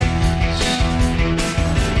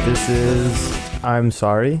This is I'm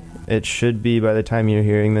Sorry. It should be, by the time you're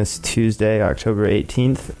hearing this, Tuesday, October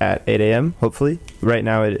 18th at 8 a.m., hopefully. Right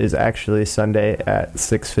now it is actually Sunday at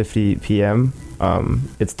 6:50 p.m.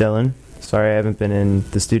 It's Dylan. Sorry I haven't been in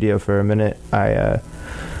the studio for a minute. I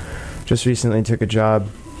just recently took a job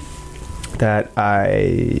that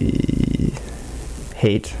I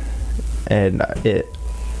hate, and it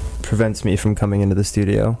prevents me from coming into the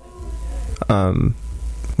studio,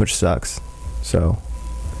 which sucks. So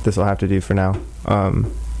this will have to do for now.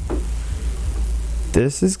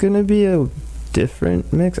 This is gonna be a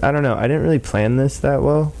different mix. I don't know. I didn't really plan this that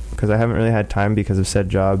well because I haven't really had time because of said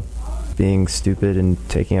job being stupid and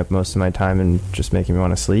taking up most of my time and just making me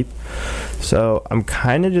want to sleep. So I'm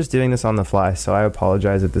kind of just doing this on the fly. So I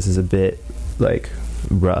apologize if this is a bit like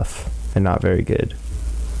rough and not very good.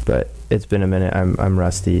 But it's been a minute. I'm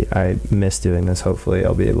rusty. I miss doing this. Hopefully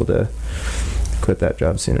I'll be able to quit that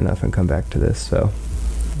job soon enough and come back to this. So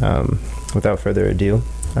without further ado,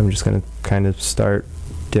 I'm just going to kind of start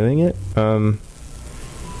doing it.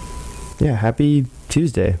 Yeah, happy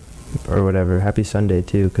Tuesday or whatever. Happy Sunday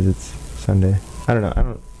too, because it's Sunday. I don't know.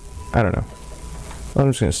 I don't know. Well,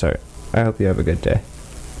 I'm just going to start. I hope you have a good day.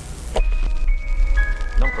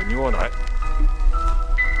 なんか匂わない？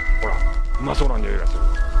ほら、うまそうな匂いがする。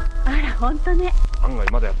あら、ほんとね。案外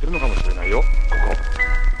まだやってるのかもしれないよ、ここ。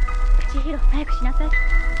千尋、早くしなさい。待っ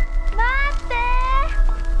て。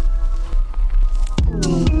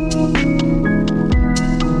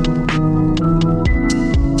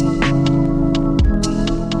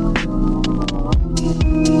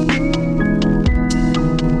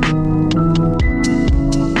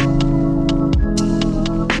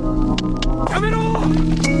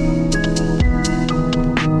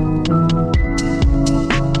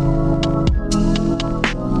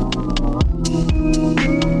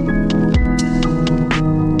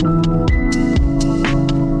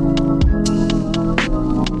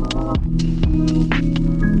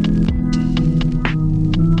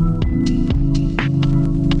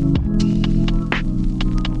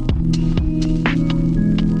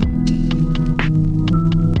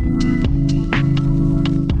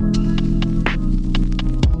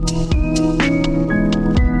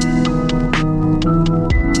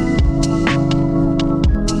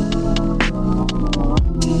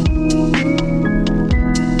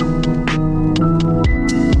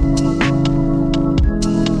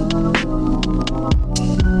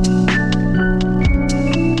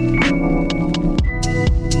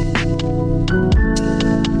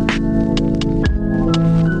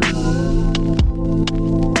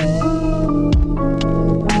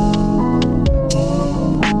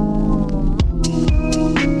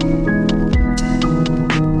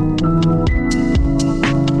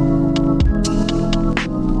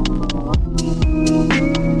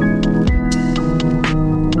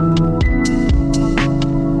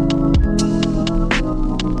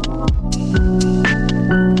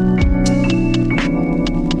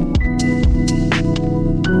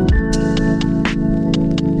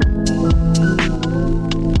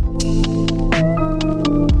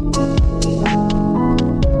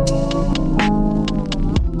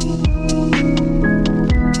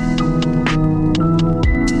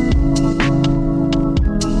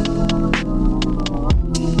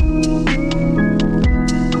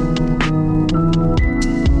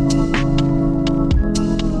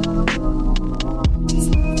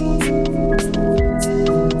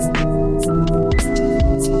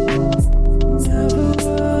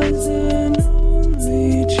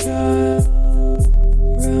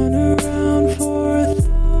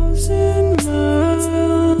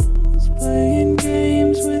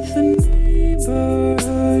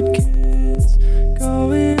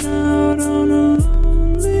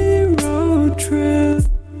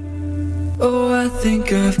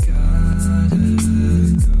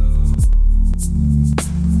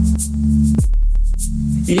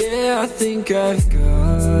I've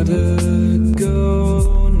gotta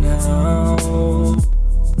go now.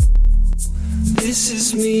 This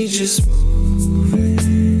is me just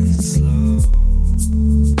moving slow.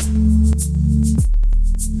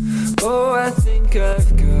 Oh, I think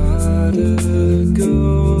I've gotta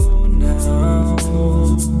go now.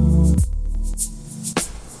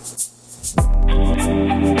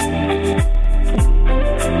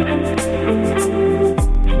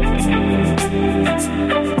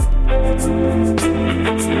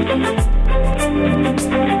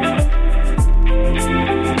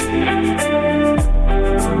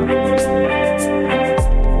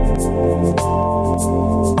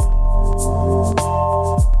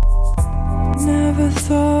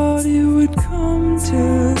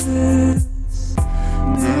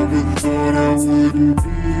 Thought I wouldn't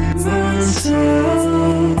be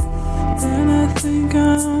myself, and I think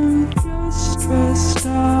I'm just stressed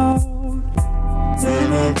out.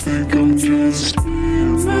 And I think I'm just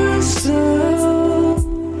being myself.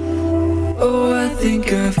 Oh, I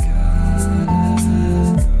think I've gotta go.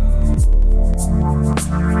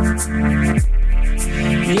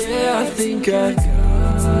 Yeah, I think I've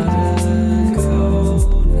gotta go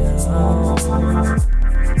now.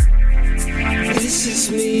 This is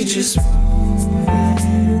me just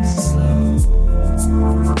moving slow.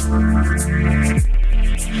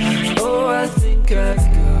 Oh, I think I've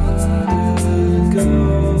gotta go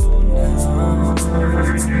now.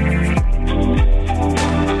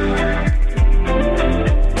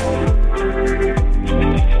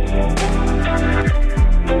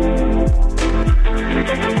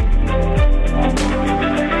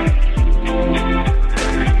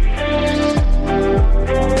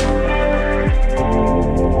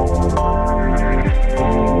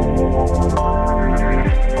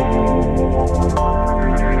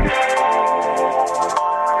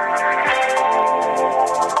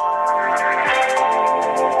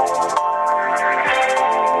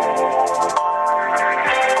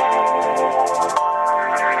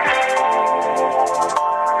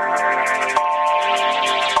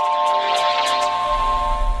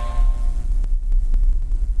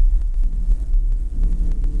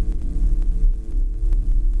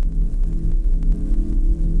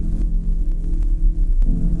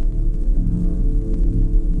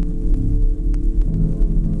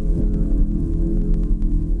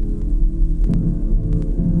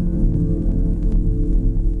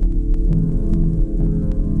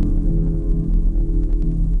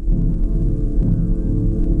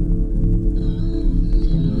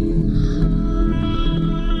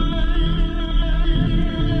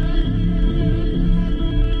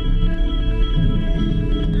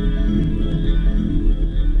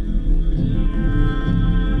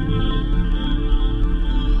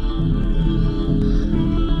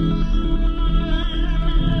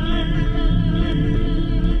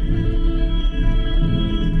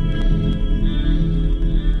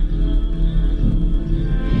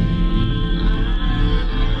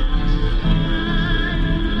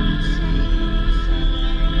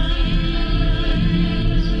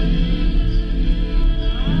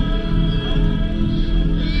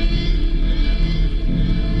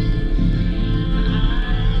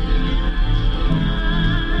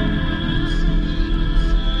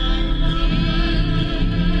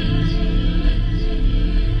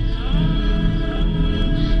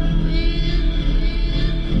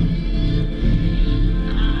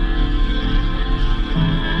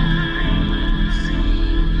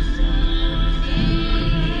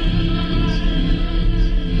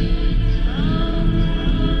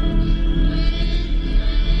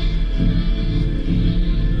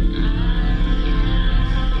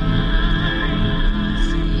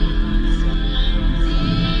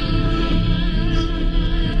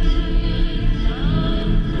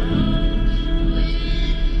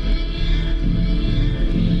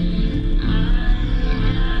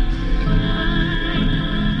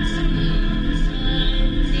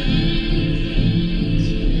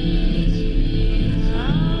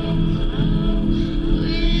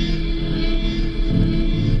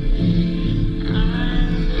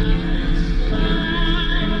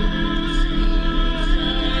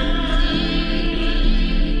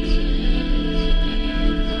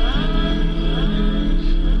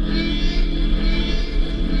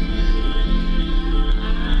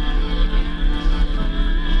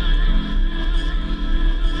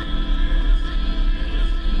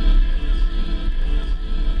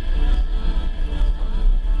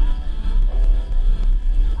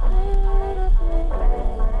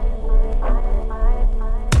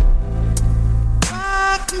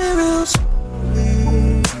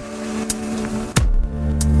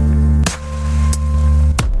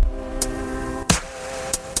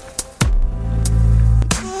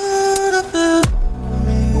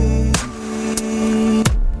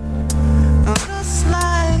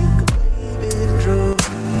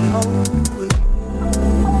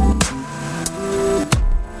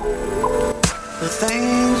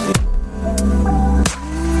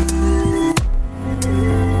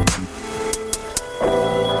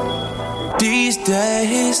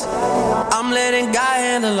 days. I'm letting God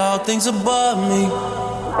handle all things above me.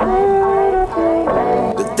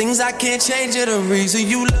 The things I can't change are the reason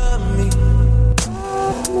you love me.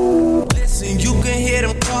 Listen, you can hear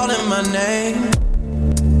them calling my name.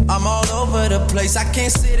 I'm all over the place, I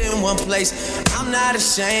can't sit in one place. I'm not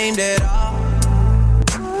ashamed at all.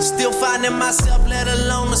 Still finding myself, let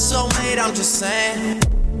alone a soulmate, I'm just saying.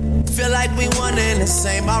 feel like we one and the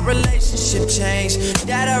same. Our relationship changed.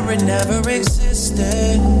 That ever never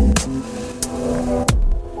existed.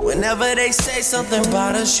 Whenever they say something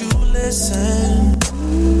about us, you listen.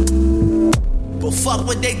 But fuck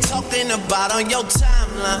what they talking about on your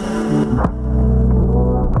timeline.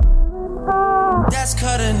 That's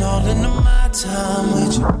cutting all into my time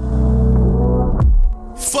with you.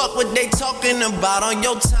 Fuck what they talking about on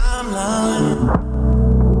your timeline.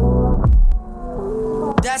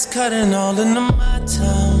 That's cutting all into my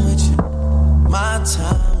time with you. My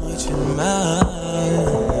time with you, my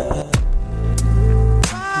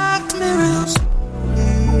mirrors.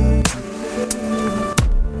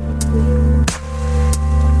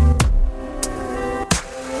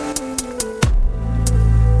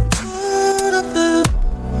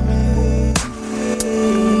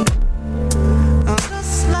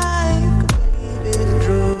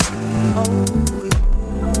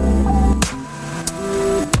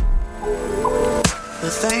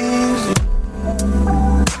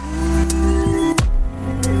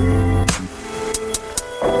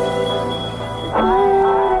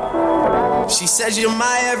 She says you're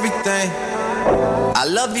my everything. I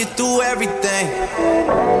love you through everything.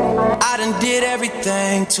 I done did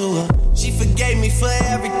everything to her. She forgave me for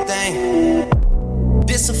everything.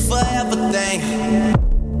 This a forever thing.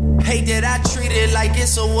 Hate that I treat it like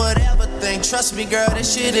it's a whatever thing. Trust me, girl,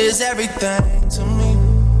 this shit is everything to me.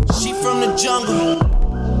 She from the jungle.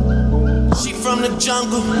 She from the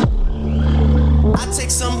jungle. I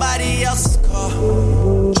take somebody else's car,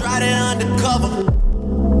 drive it undercover.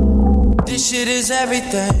 This shit is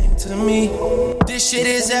everything to me. This shit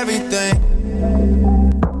is everything.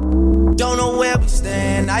 Don't know where we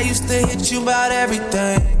stand. I used to hit you about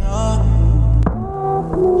everything. Oh.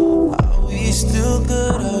 Are we still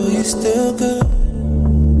good? Are we still good?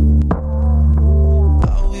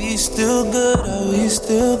 Are we still good? Are we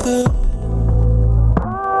still good?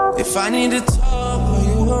 If I need to talk, are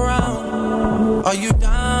you around? Are you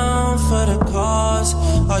down for the cause?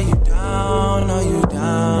 Are you down? Are you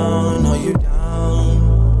down? Are you down?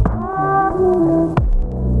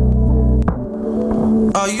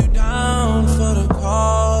 Are you down for the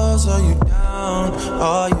cause? Are you down?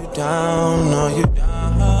 Are you down? Are you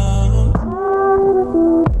down?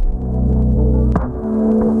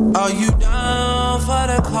 Are you down for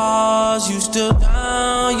the cause? You still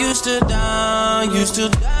down? You still down? You still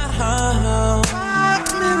down?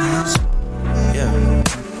 Yeah.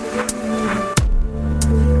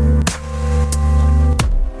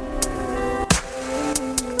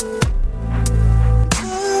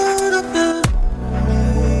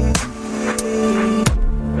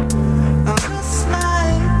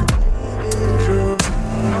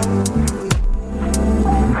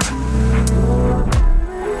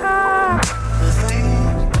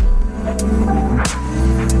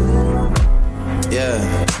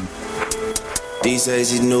 These days,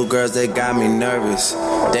 these new girls, they got me nervous.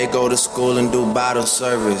 They go to school and do bottle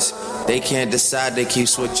service. They can't decide, they keep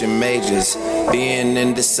switching majors. Being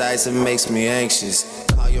indecisive makes me anxious.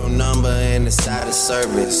 Call your number and it's out of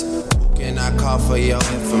service. Who can I call for your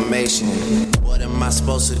information? What am I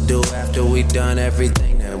supposed to do after we done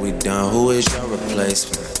everything that we done? Who is your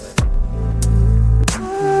replacement?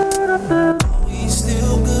 Are we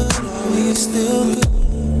still good? Are we still good?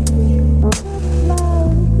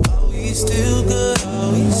 Still good,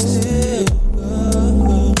 are we still good?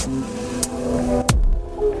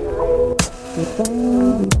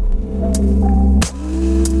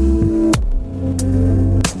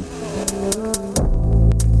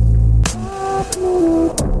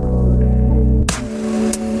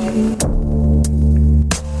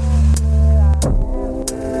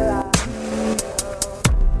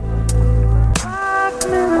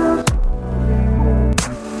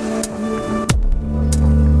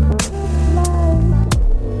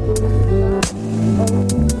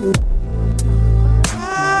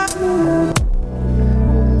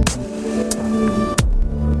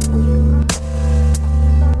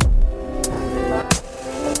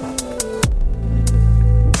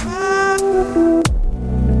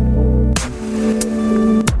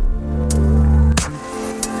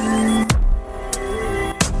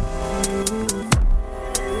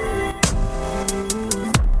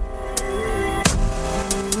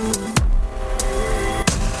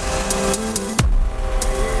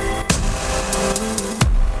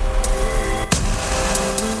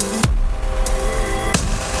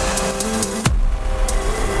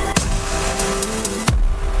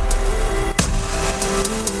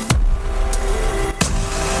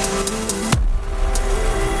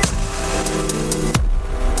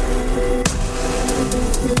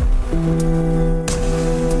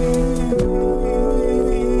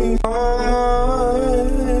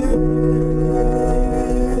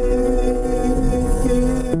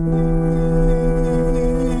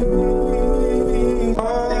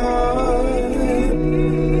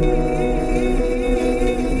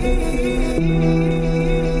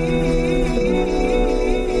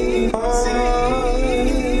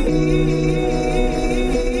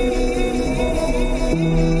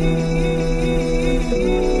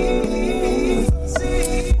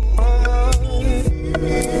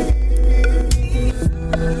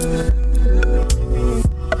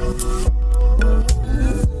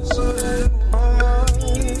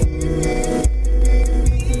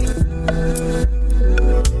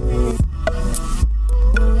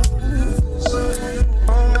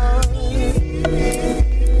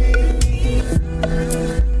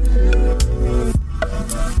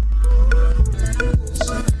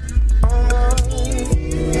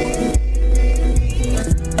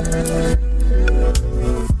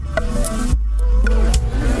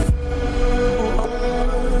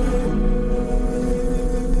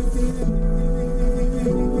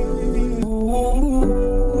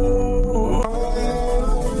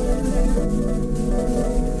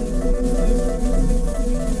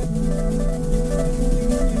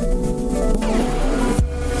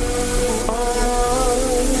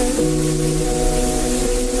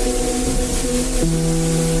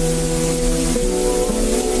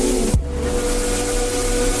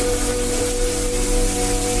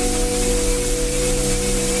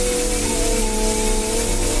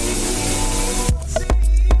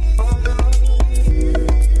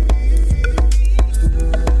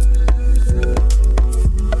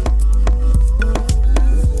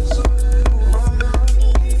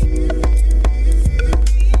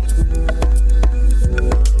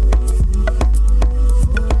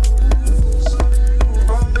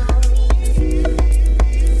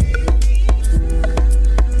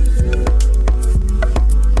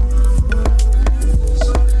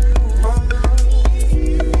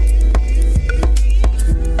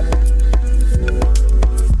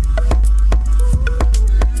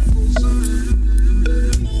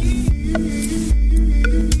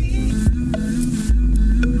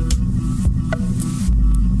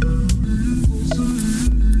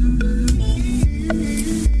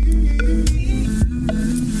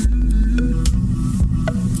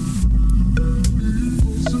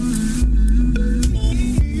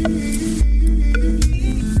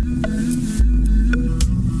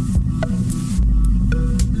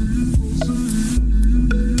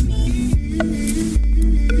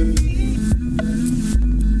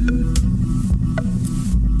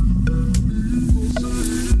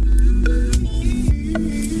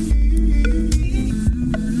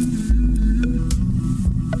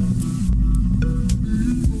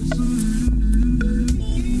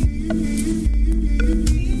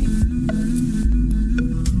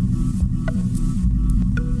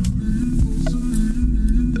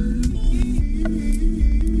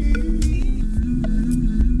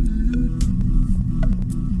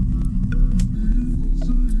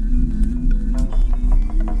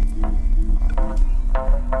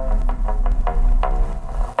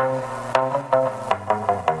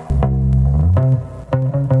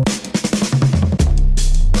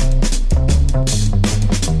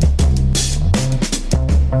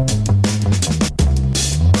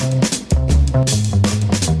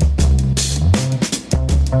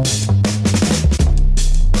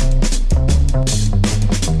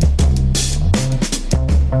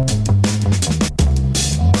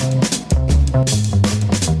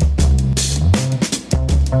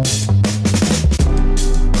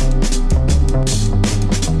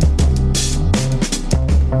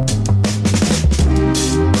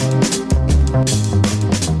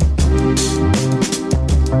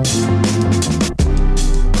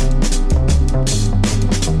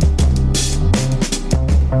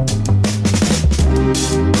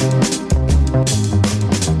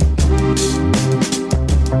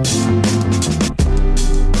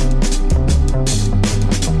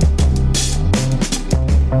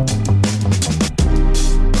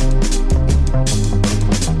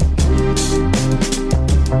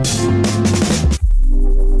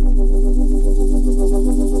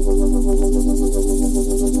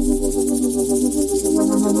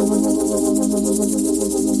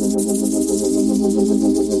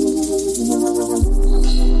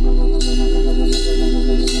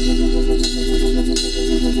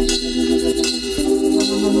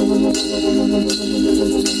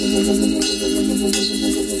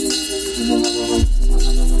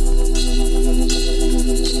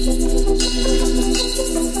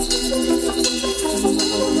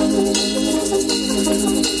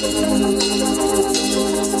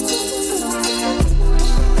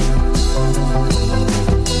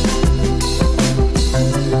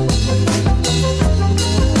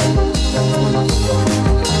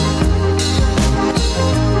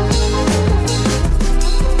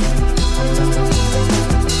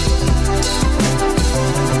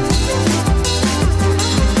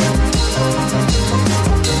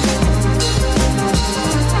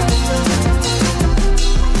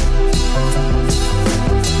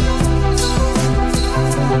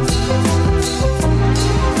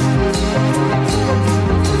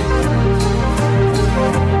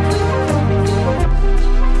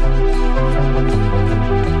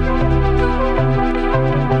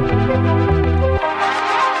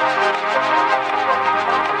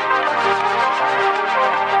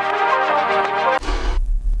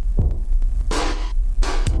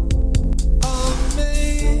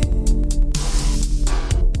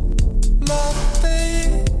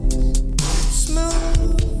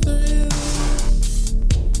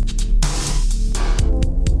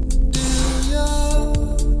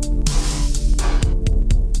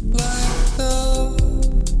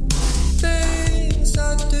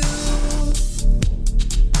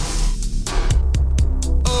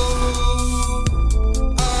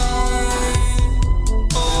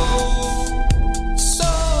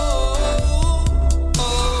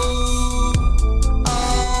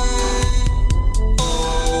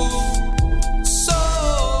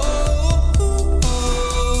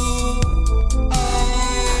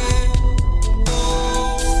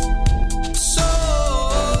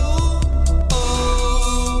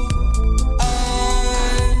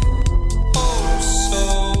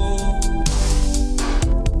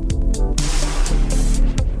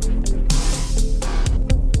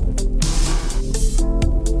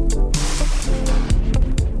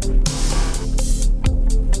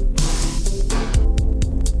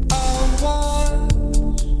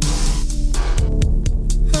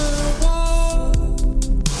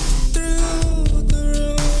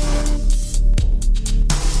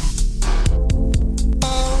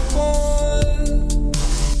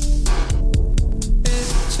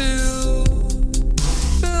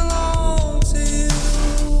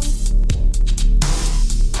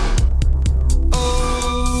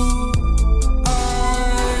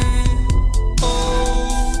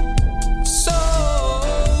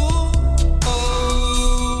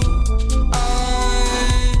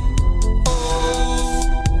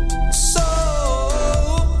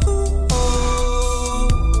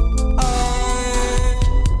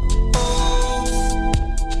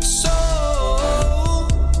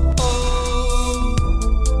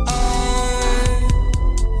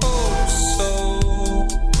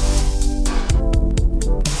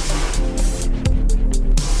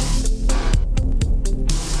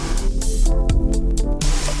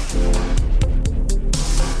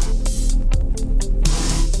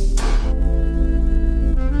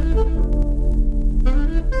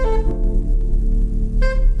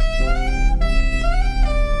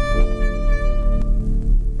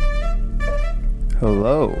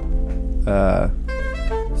 Hello.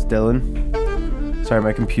 It's Dylan. Sorry,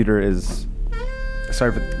 my computer is...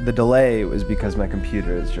 Sorry for the delay. It was because my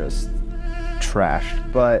computer is just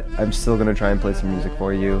trashed. But I'm still going to try and play some music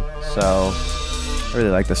for you. So I really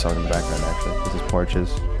like the song in the background, actually. This is Porches.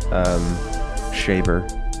 Shaver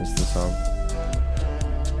is the song.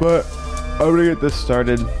 But I'm gonna get this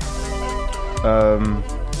started.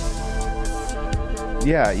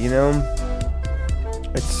 Yeah, you know,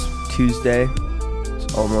 it's Tuesday.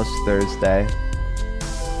 It's almost Thursday.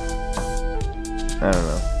 I don't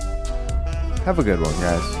know. Have a good one,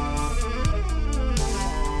 guys.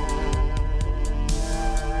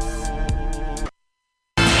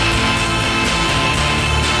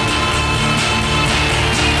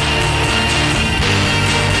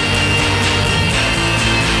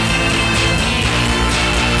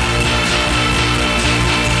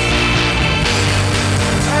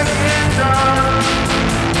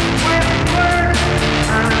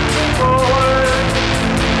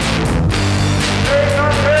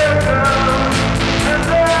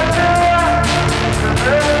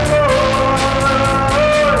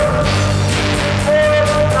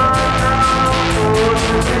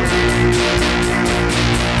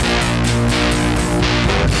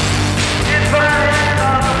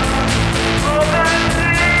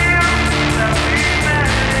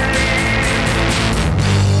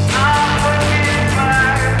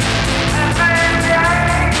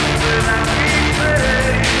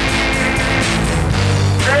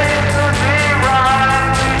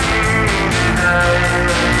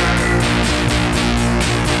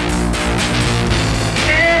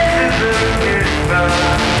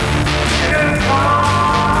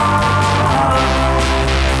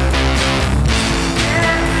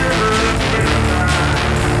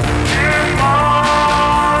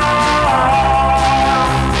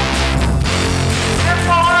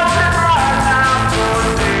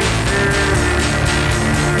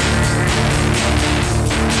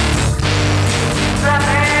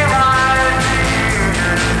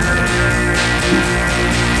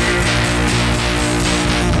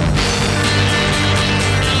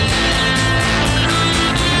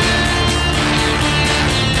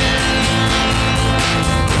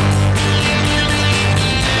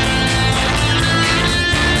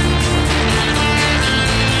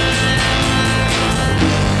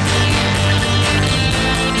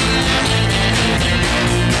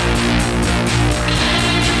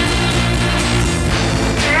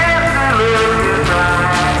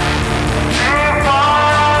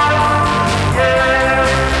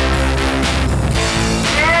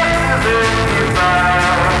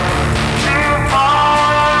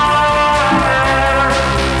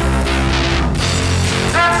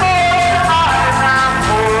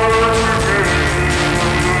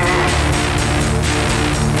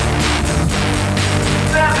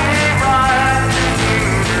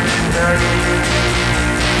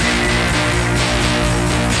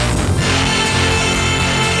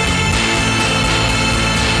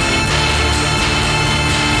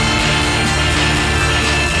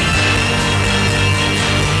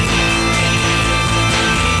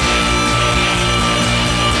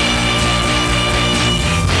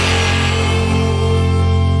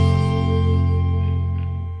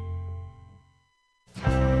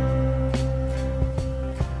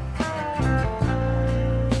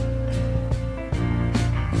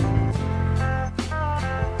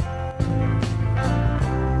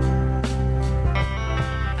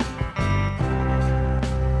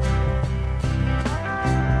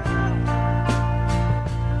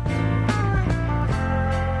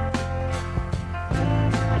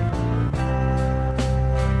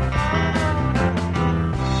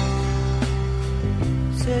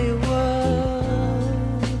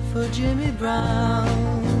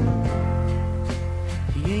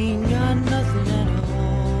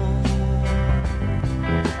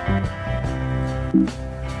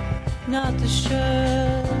 Not the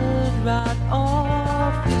shirt right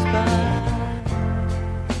off his back.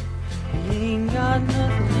 He ain't got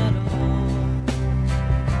nothing at all.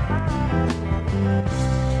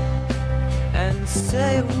 And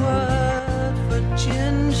say a word for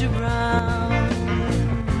Ginger Brown.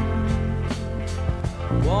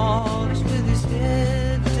 Walks with his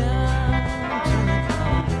head down to the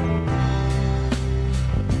ground.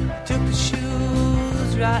 Took the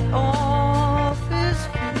shoes right off his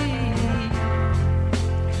feet.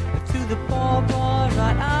 Through the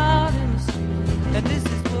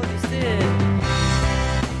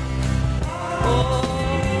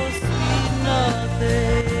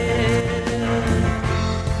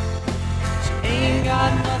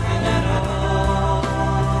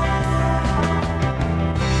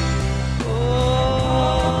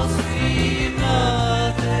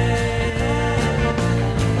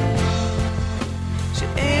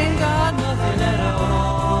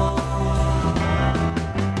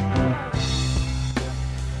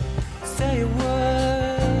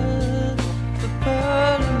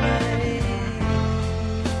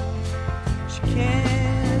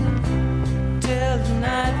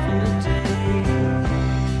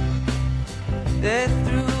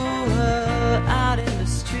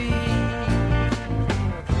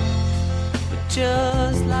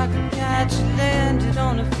just like a cat, she landed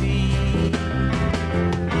on her feet.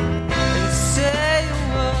 And say a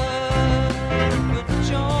word for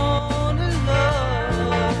John and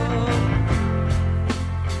love.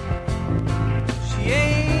 She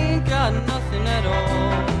ain't got nothing at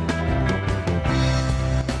all.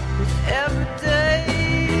 'Cause every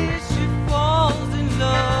day she falls in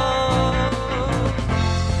love.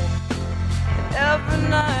 And every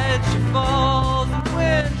night she falls, and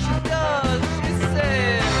when she does, she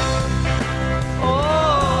says,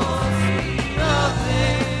 oh, sweet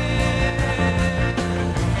nothing.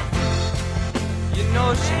 You know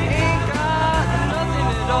she ain't got nothing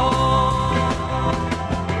at all.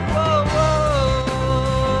 Whoa,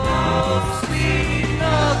 whoa, sweet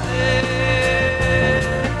nothing.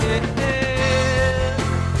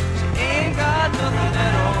 She ain't got nothing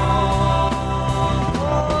at all.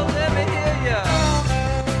 Oh, let me hear ya.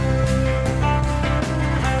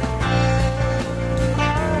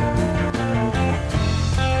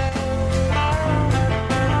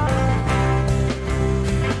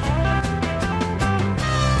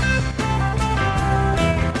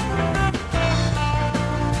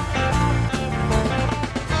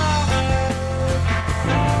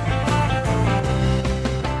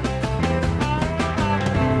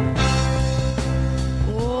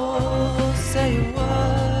 Oh, say a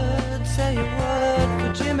word for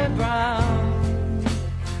Jimmy Brown.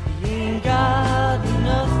 He ain't got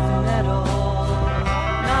nothing at all,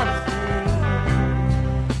 not a thing,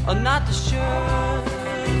 or not the shirt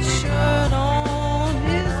on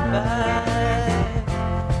his back.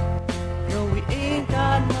 No, we ain't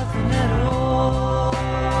got nothing at all.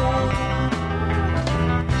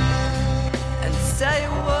 And say a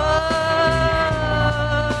word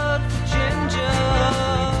for Ginger.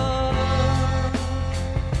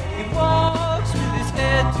 He walks with his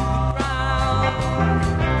head to the ground.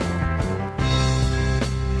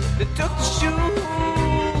 They took the shoes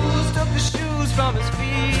from his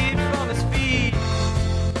feet,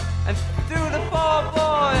 and threw the poor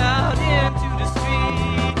boy out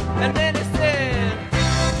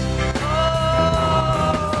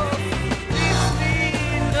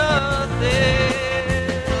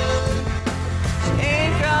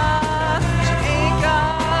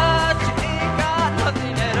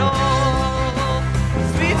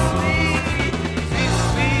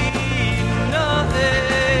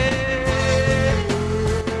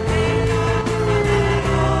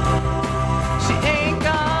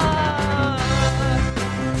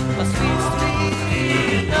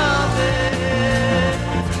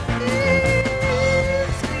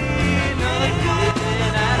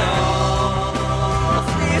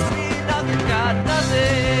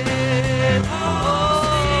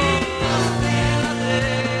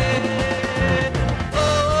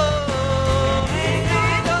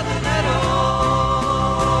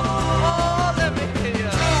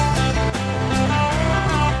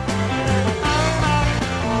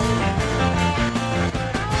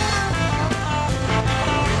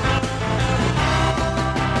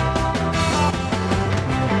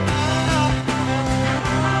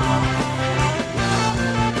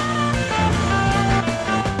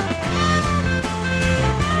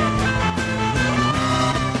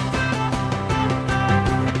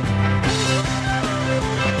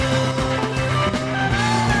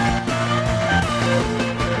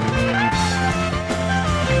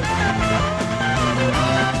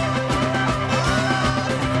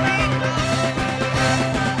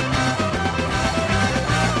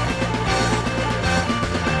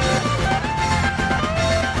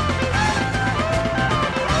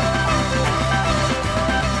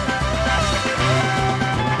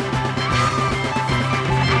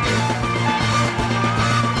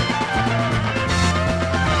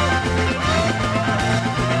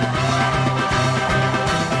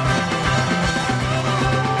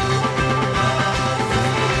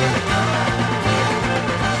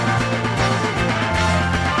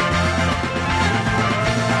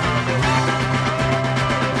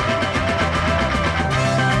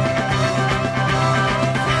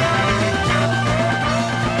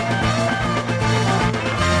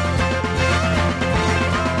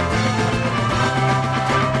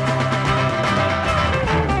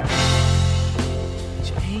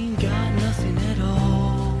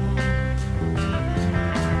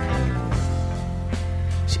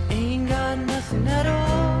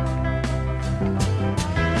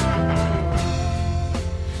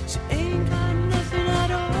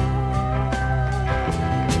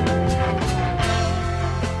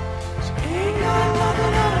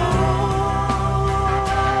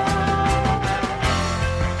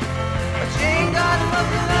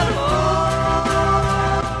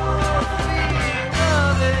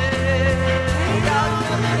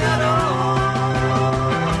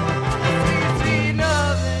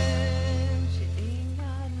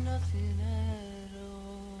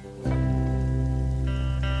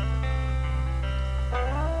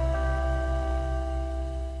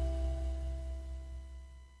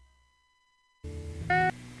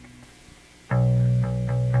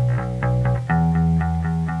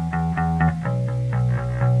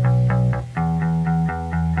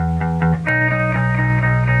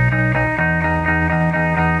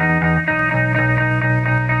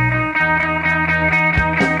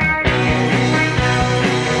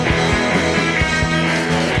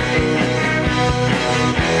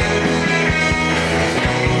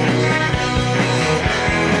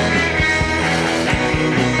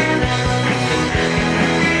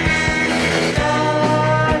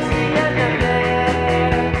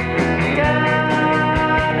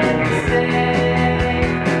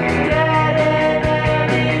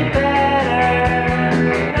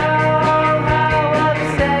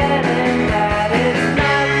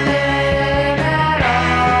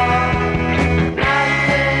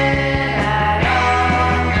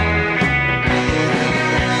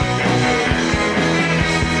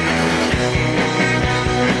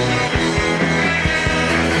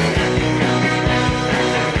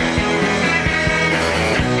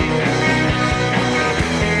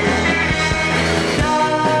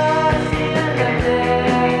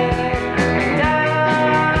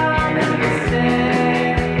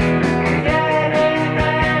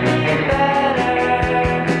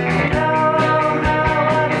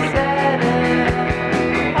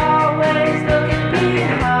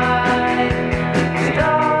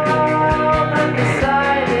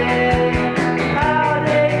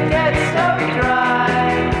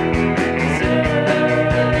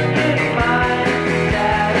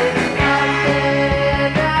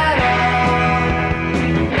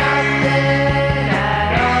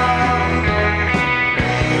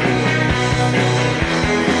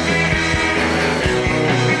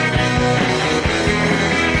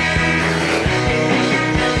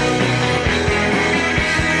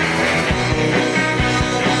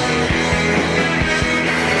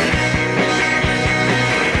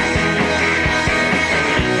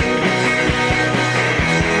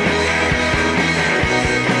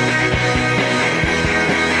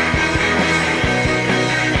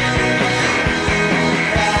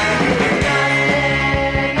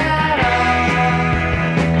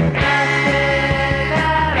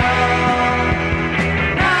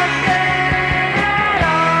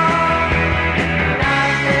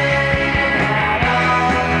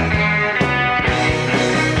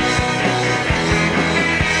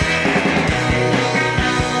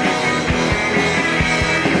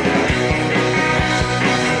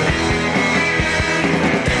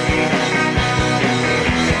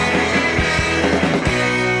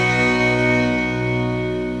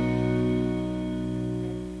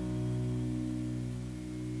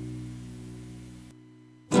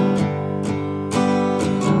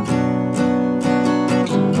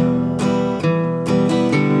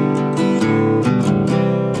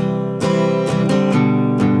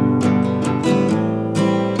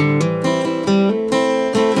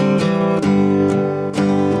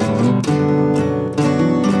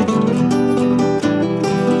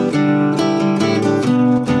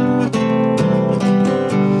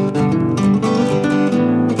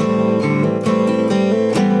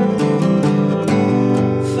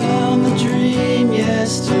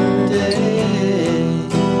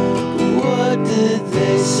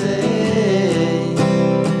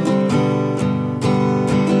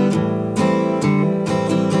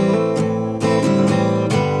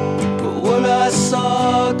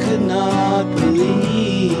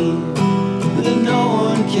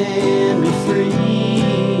and be free.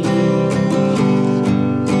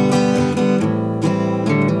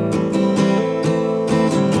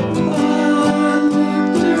 I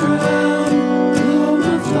looked around, though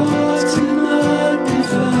my thoughts could not be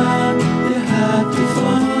found. You had to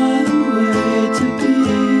find a way to be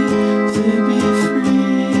free.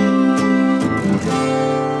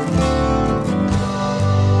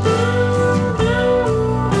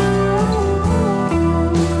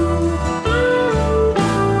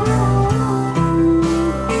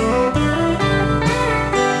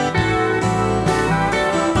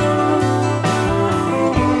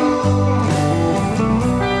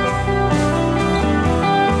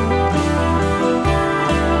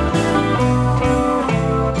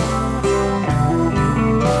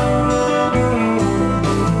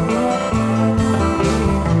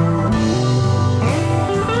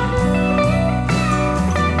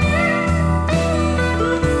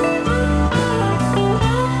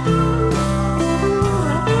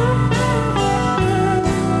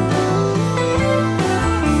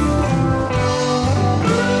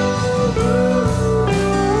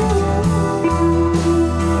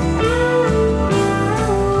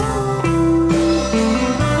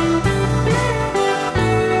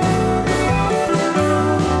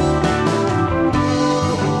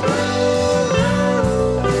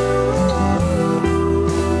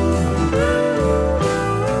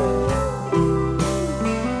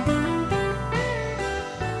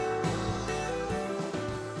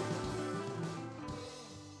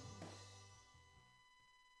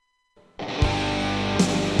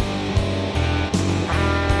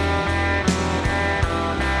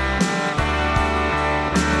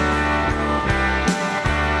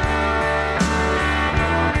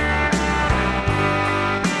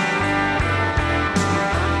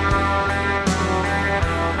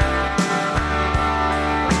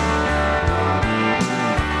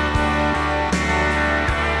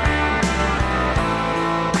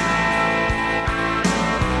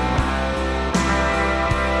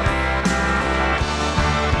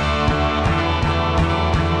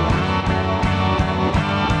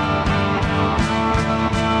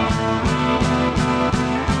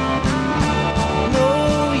 No,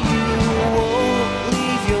 you won't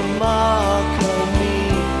leave your mark on me.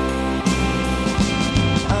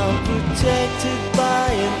 I'm protected by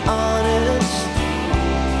an honesty,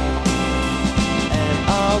 and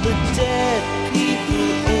all the dead people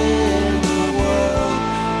in the world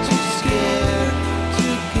too scared to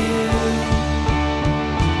give.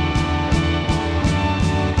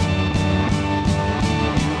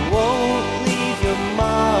 You won't leave your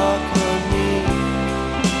mark on me.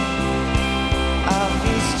 I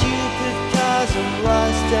feel stupid 'cause I'm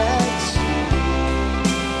lost at sea,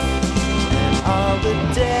 and all the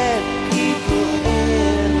dead people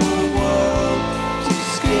in the world too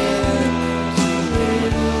scared to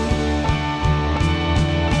live.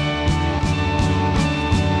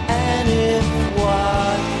 And if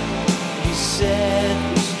what you said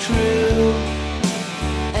was true,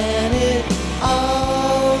 and it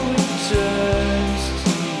all returns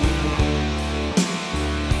to you,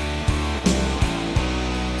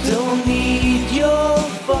 don't need your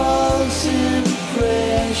false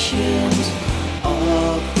impressions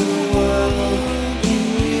of the world in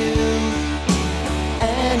you.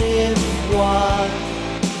 And if what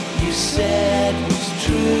you said was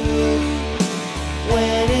true,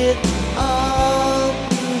 when it all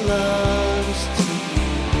belongs to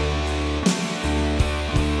you,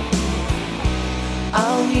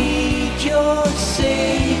 I'll need your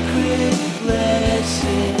sacred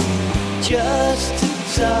blessing just to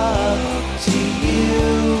talk to you.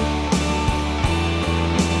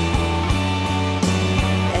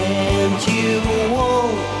 And you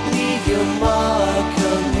won't leave your mark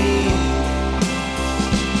on me.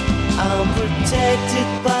 I'm protected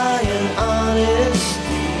by an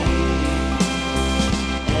honesty,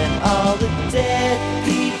 and all the dead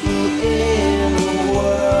people in the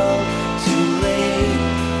world too late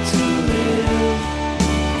to live.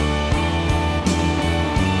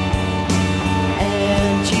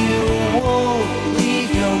 And you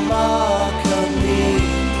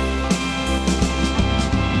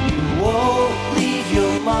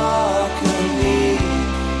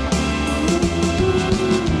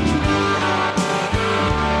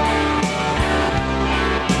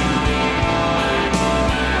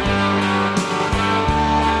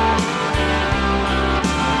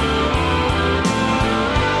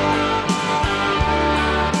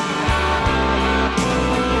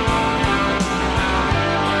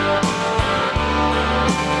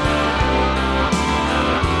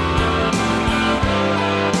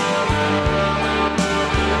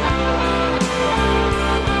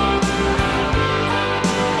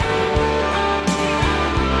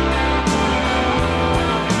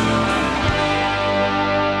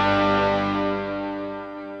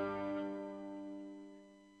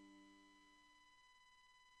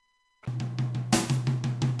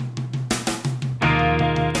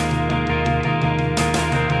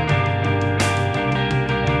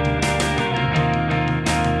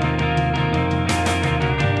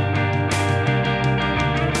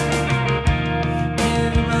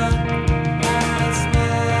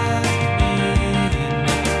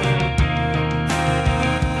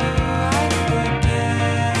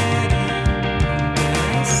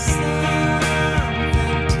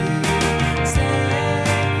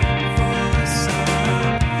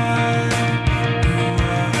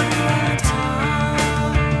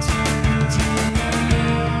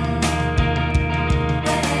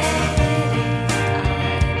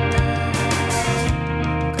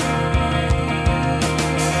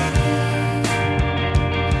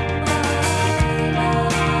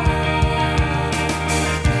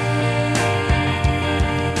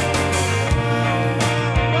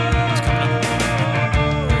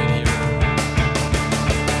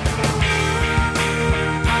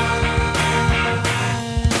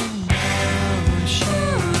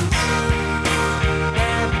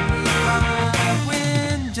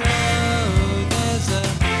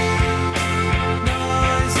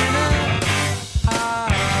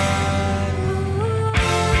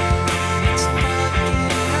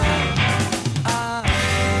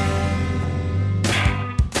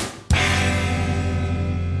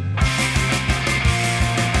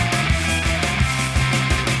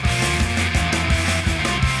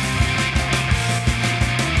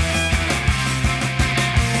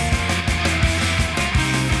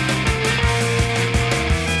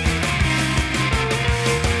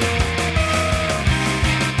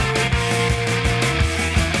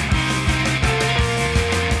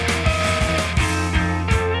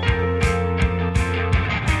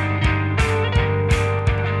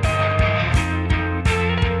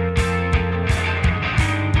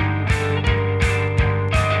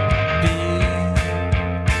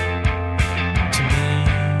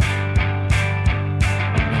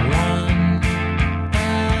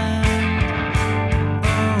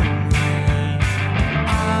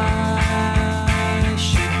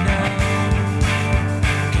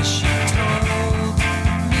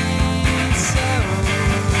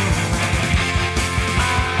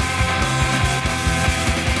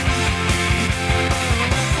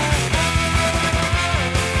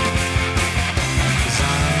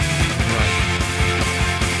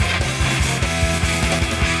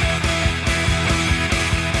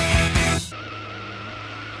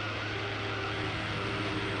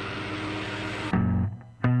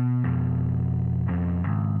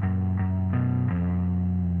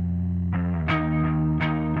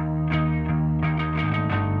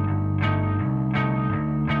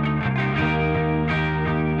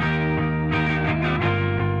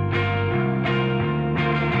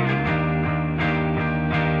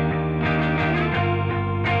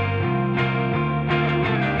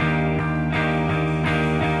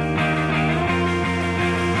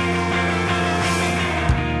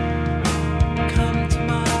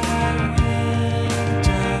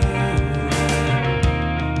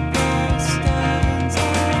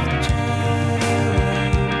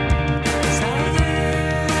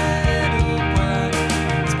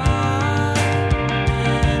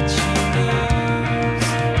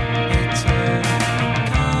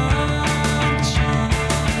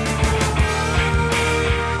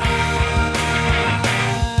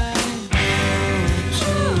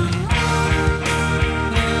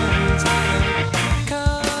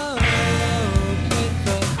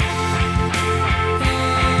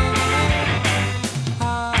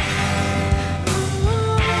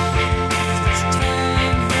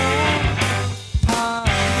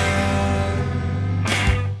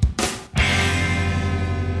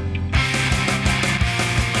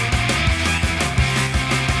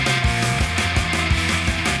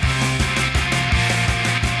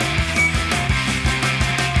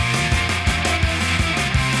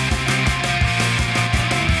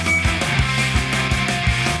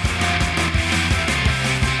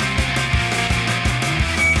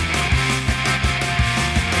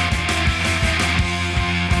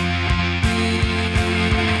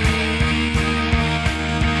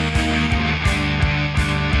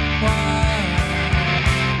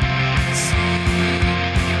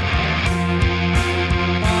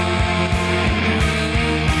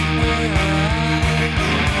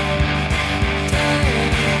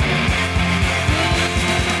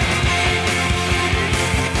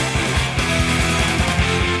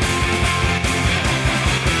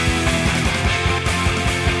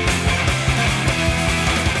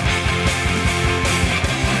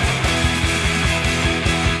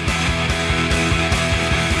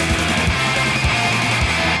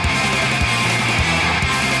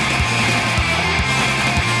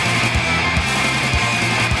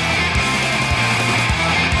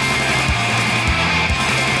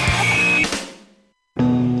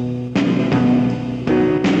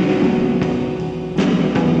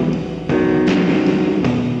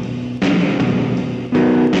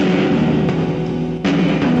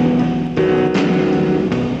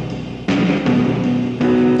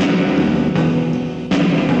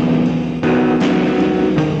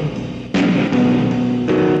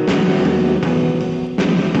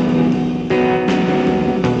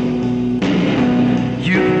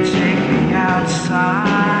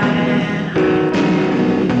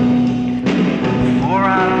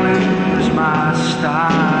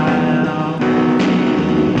style.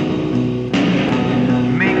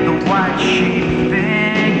 Make the white sheep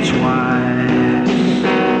think twice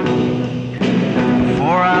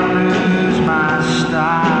before I lose my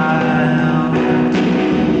style.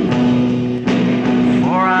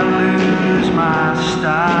 Before I lose my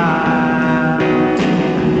style.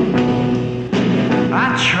 I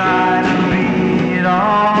try to be it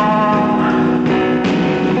all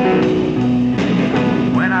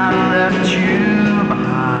when I left you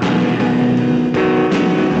behind.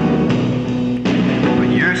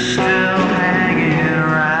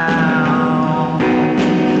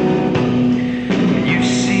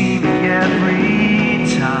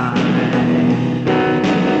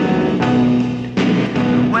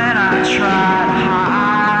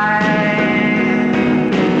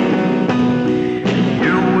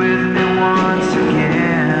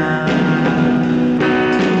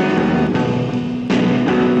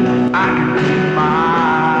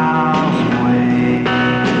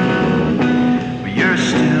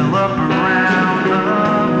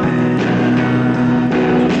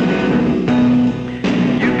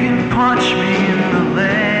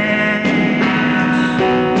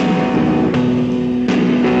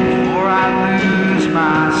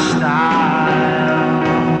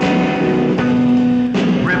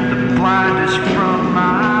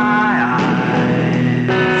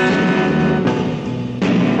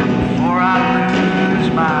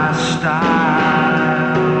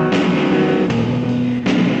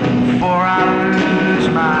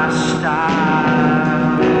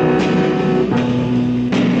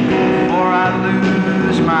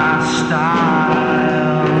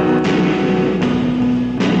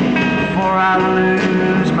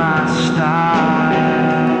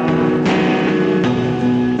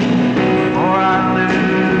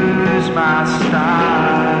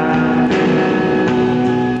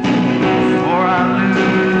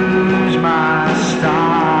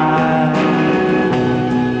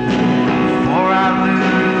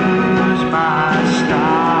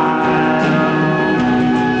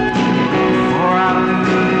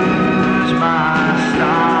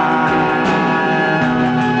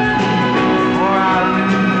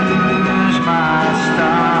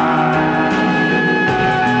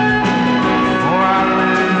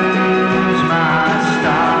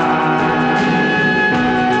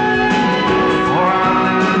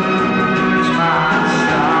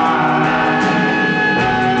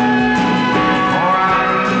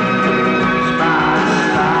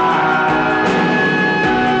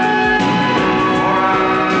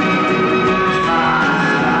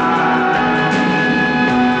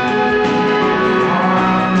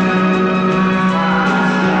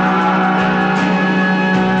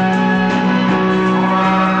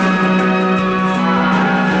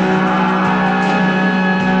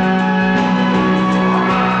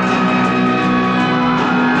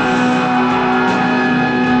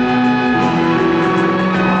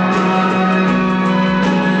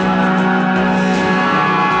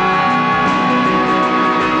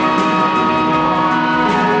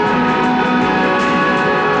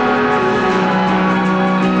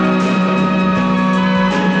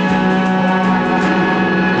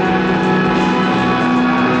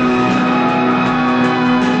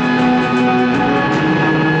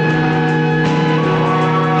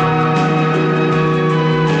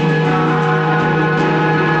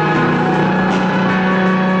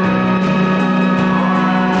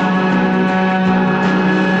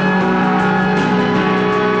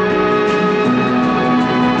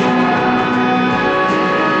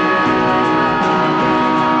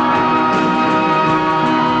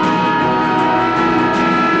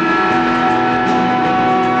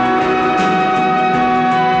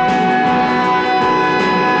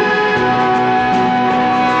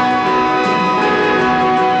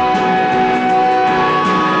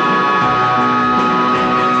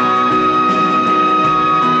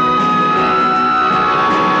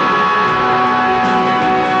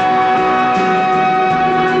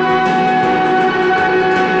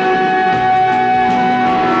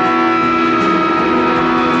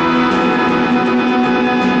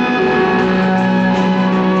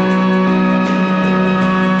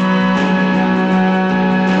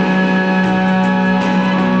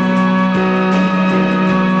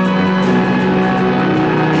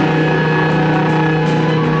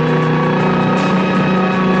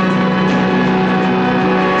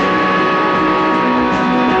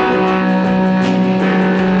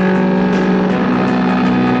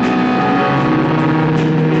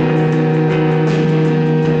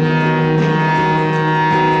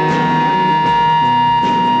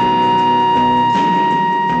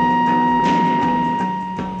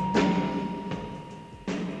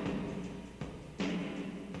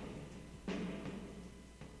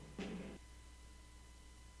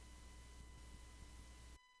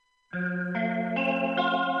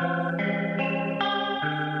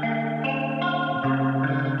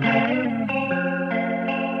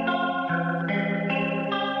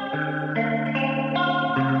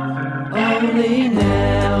 Only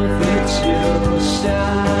now that you're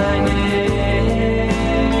shining,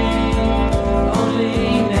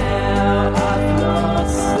 only now I've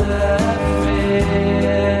lost the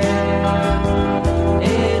fear.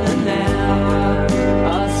 In an hour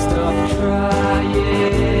I'll stop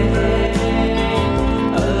crying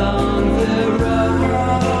along the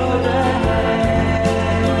road ahead.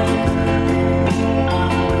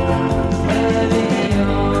 Early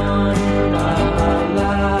on our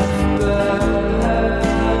life burns,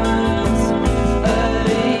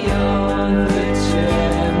 early on the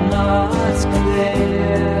gem lights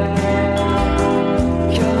clear.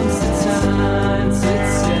 Comes the time to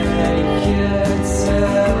take your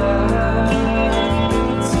turn,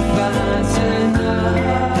 to find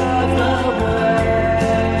another way.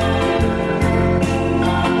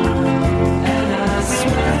 And I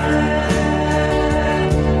swear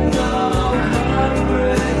no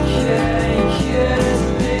hurricane can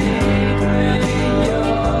lead me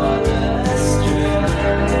on astray.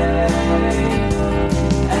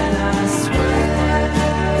 And I swear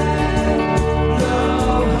no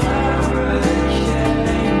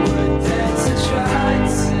hurricane would dare to try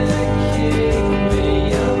to keep me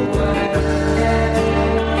away.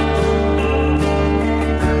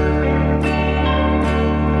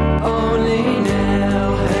 Only now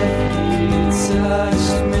have you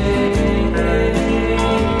touched me,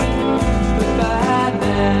 but by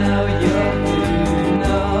now you're who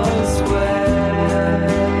knows where.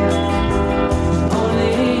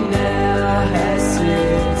 Only now has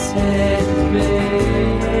it hit me.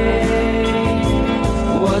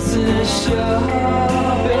 Wasn't sure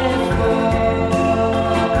before.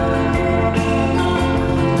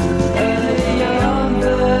 Early on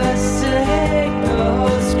the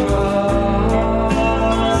signals cross.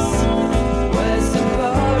 Where's the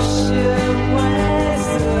potion? Where's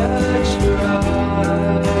the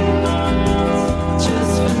drug?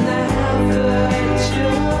 Just for now the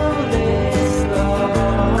jewel is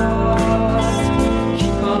lost.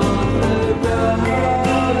 Keep on the road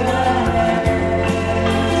ahead.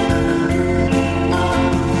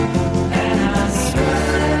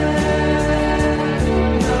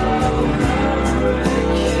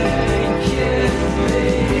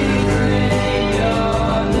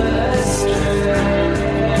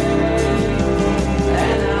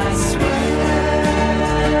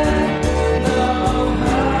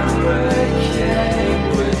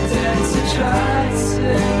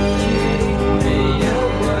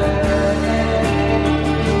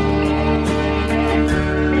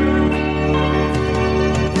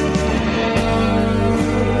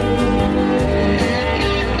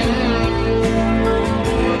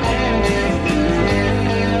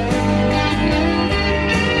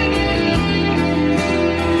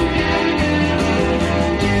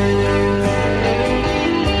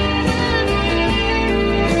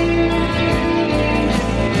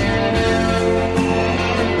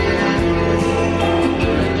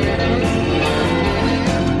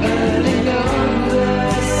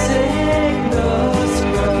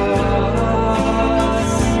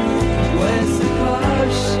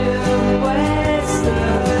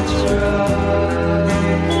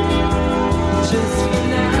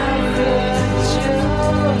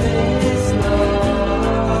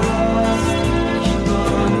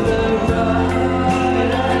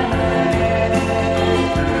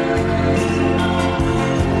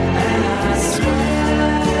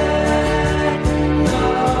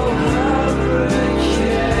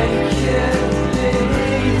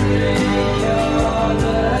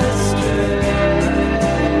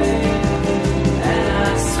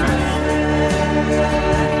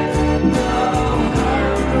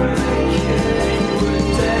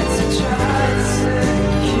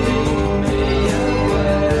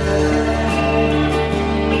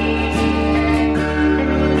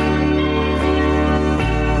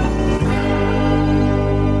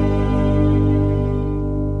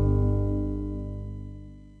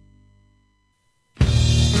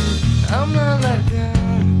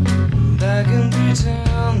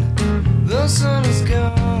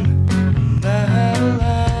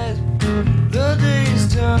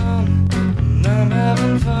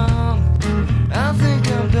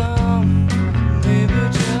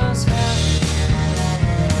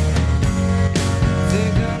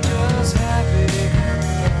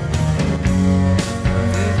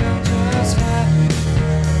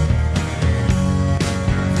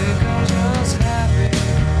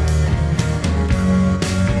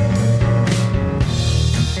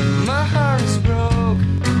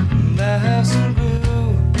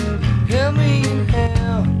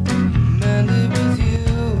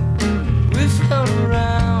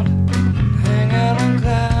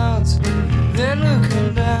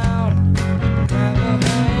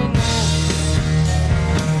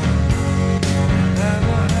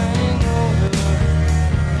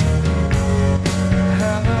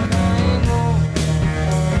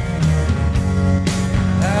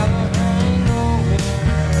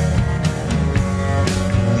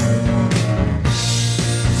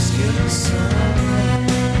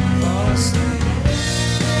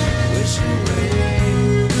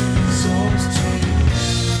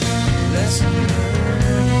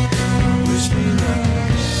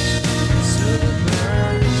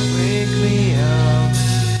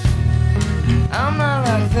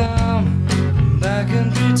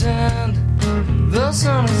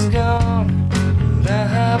 sun is gone, but I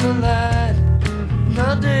have a light.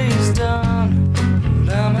 The day is done,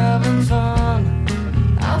 but I'm having fun.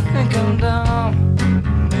 I think I'm dumb,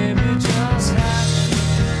 maybe just happy.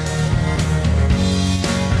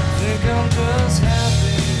 I think I'm just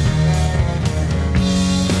happy.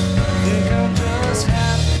 I think I'm just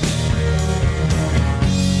happy.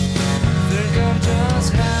 I think I'm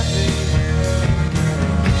just happy.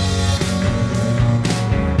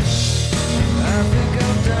 I think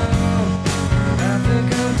I'm done.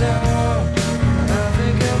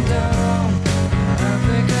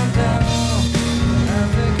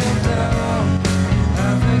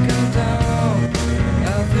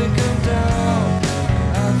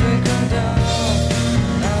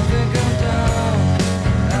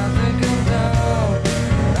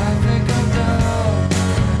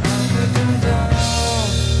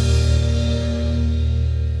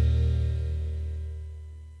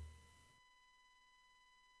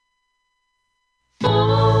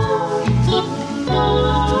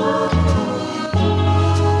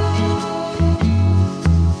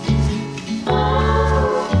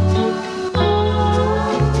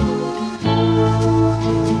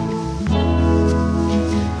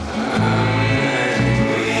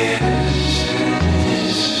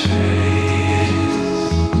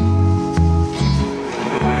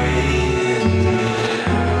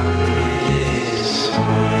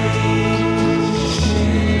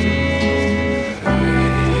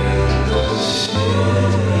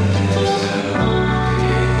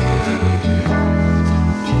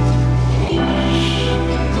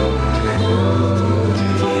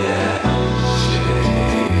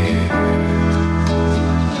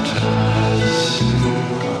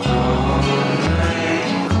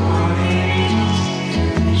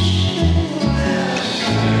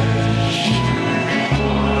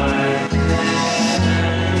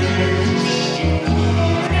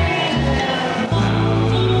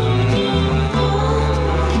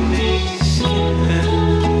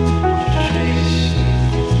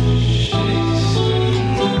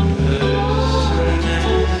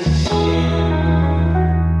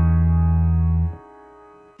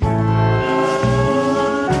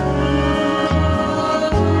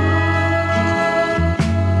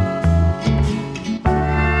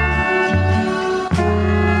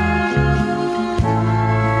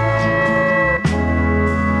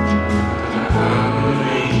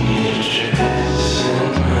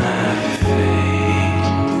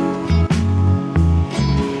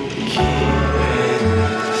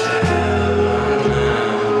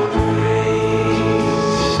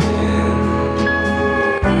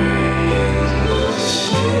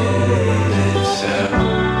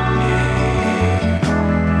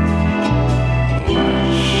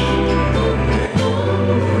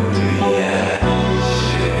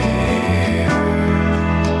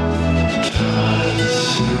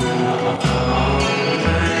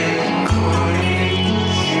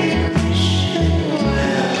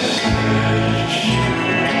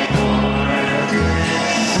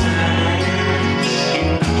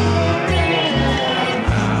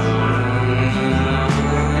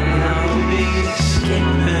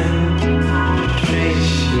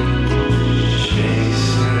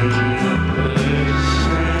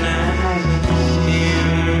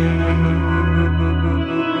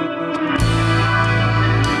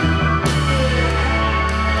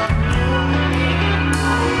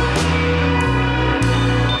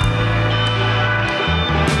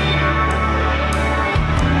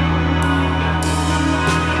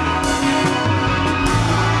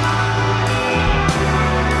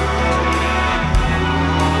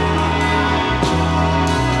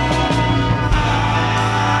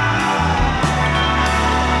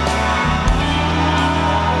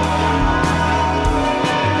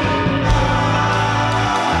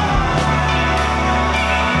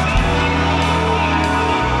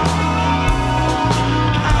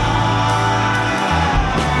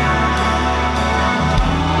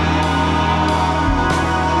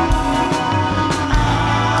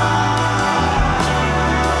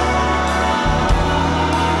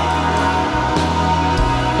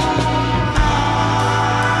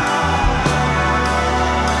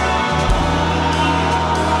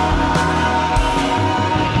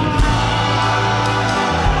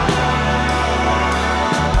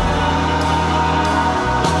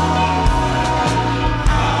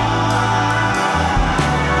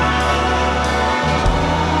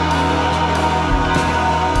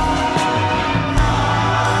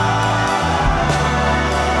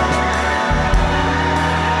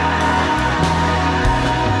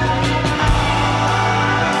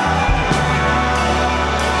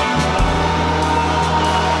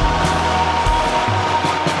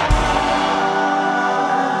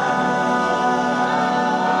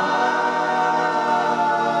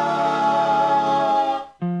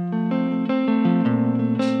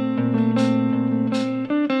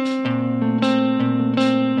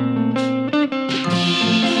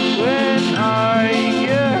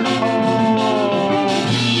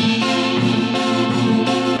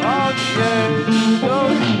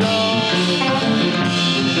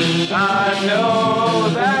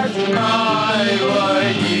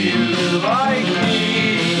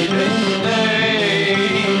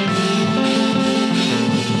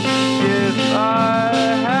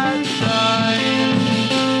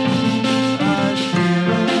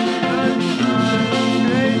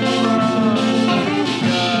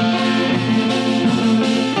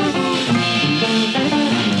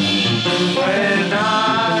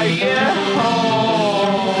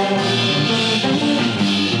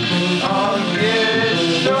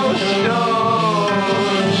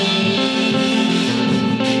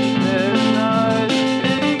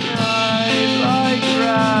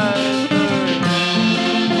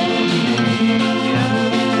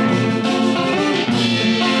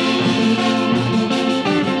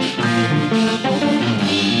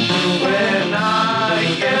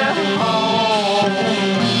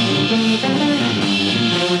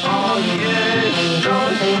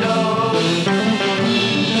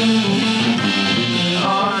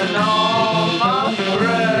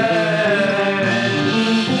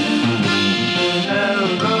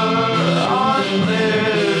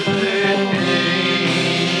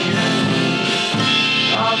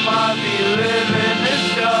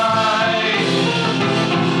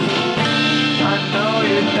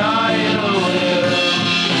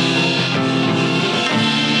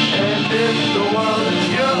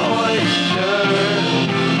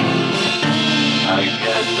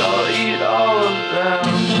 I'll eat all of them.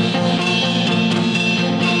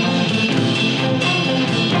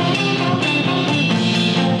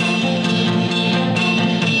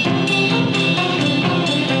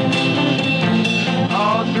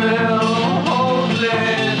 I'll drill holes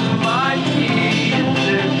in my teeth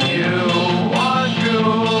if you want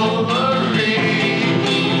jewelry.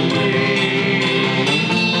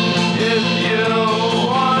 If you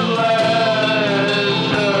want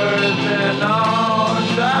leather, then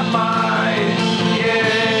I'll dye my skin.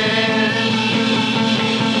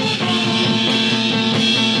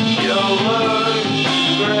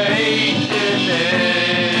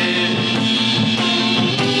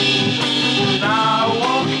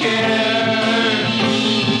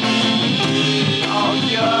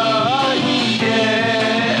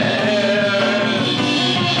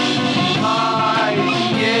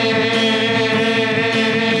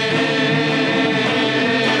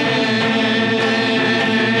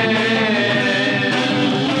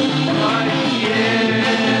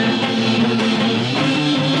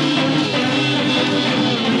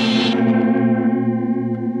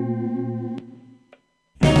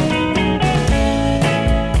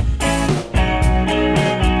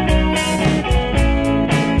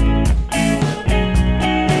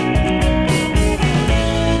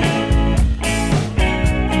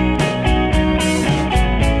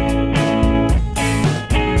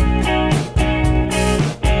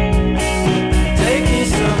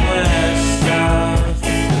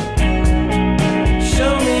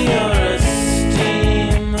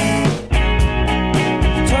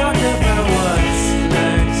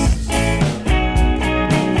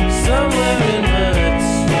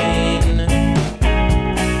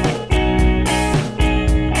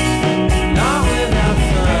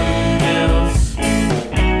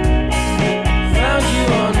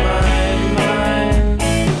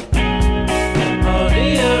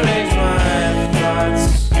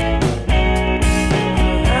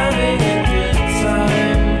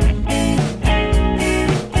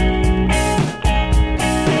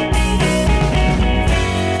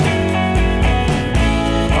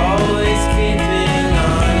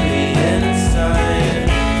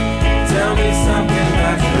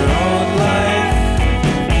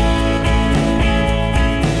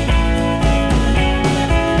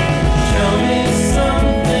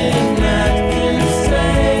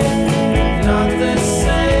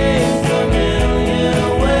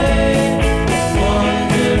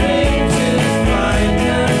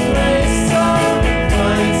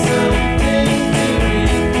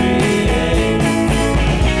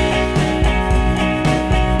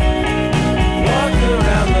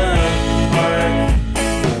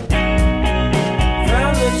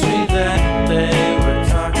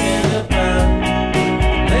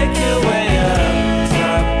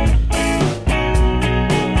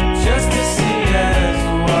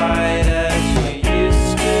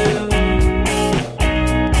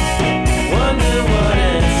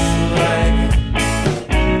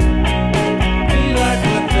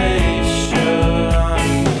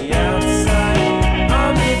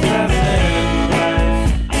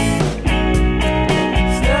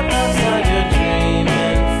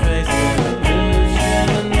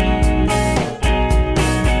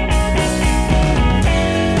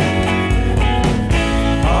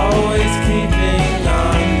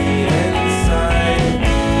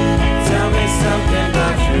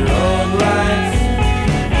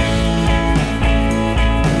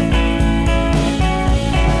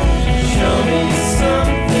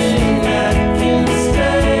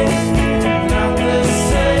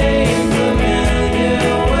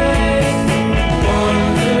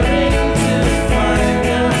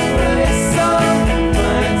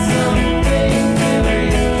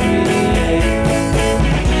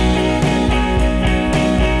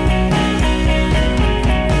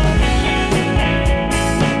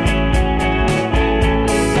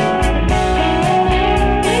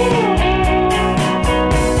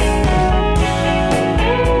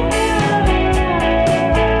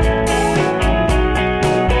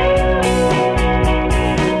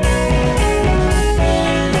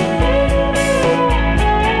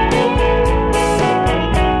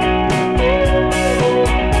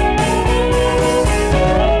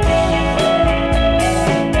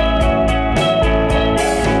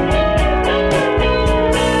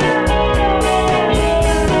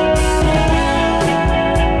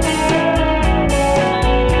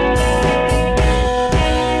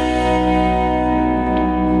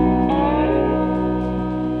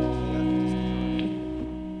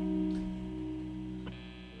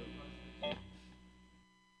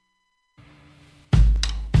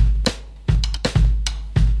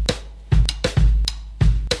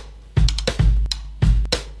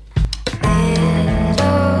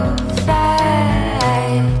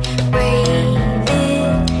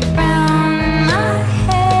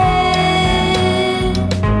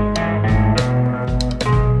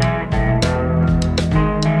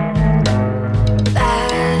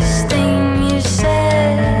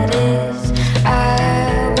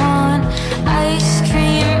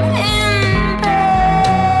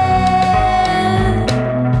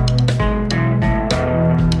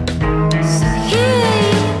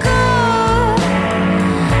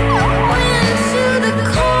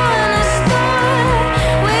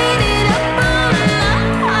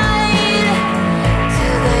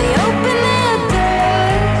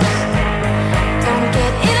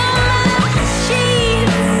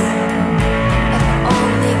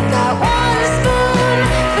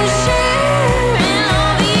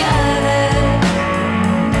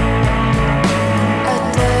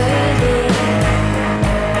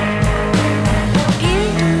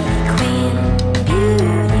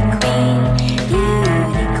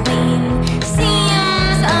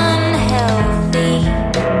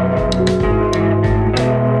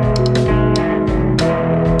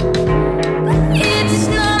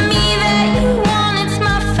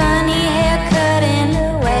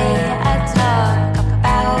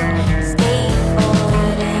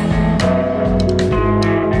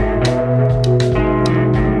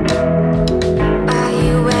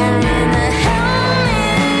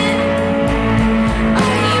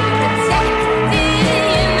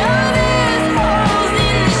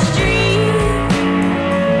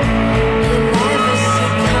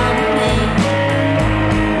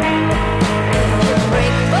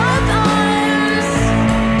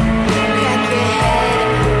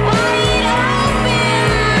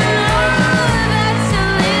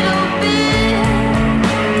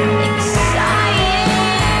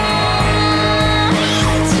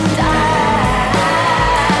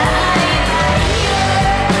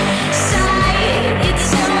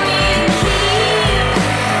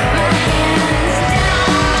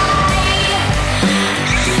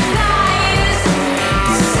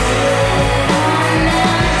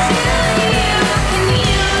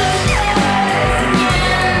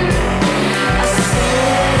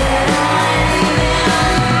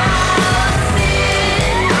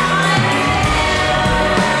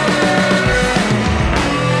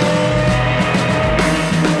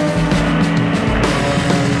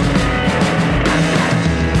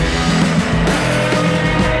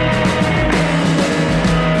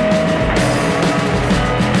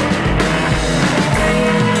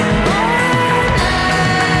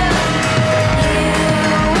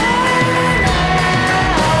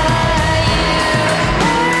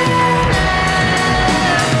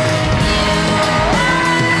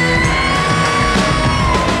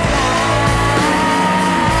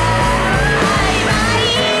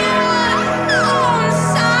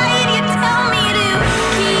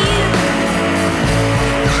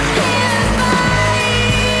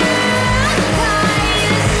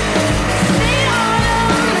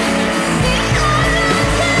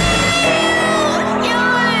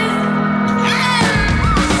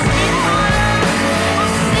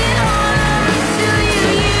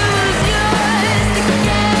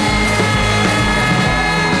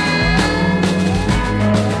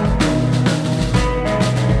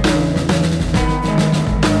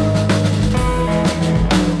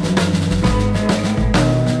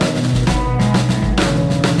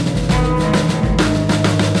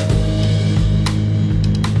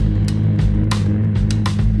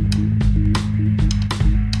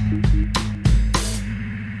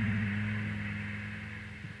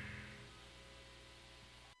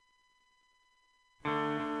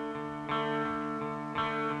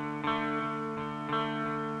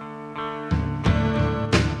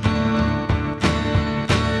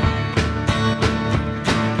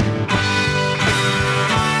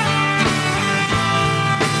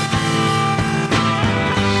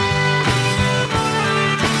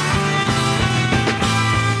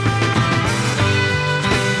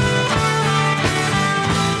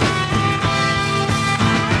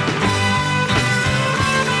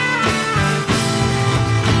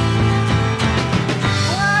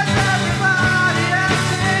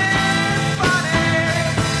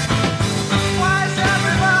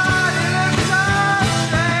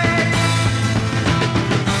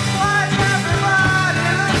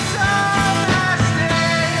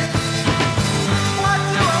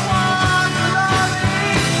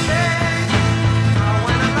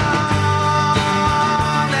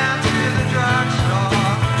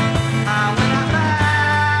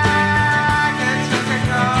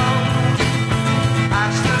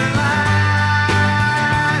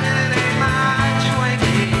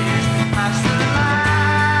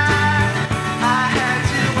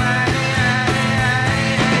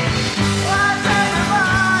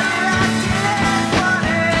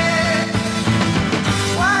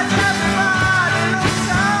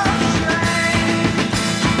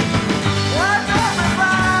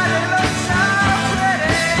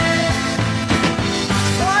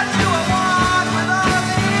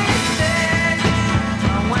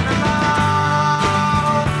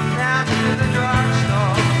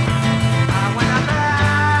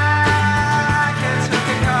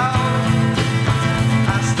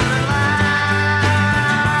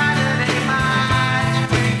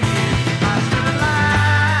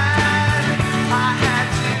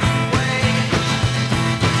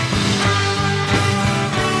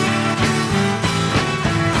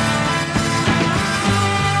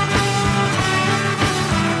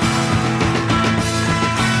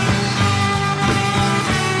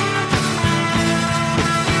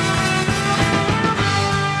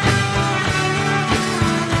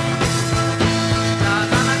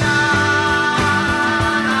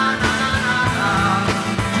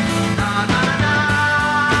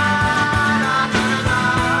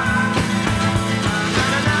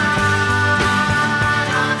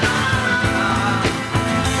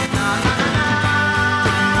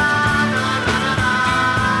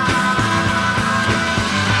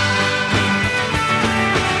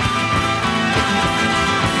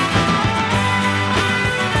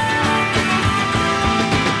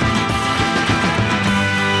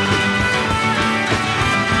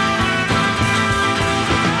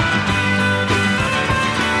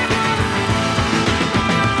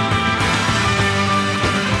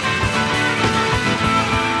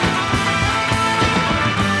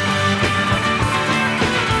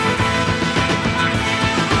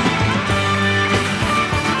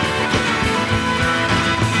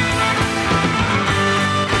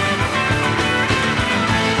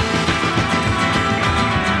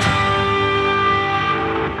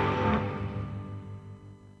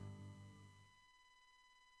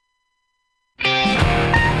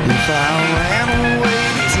 I ran away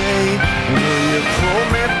today, will you pull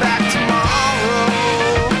me back tomorrow?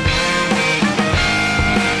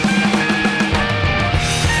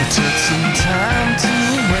 It took some time to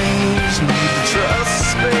arrange, need the trust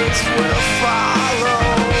space will follow.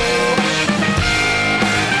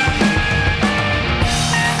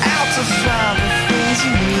 Out to find the things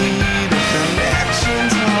you need, the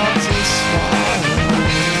connections hard to swallow.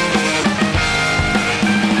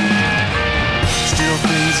 Still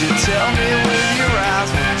things you tell me with your eyes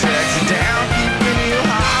will drag you down, keeping you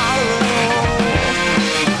hollow.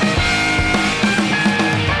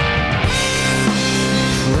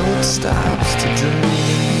 Road stops today.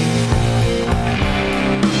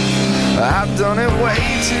 I've done it way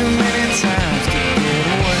too many times to get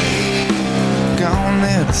away. Gone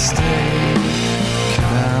there to stay. Could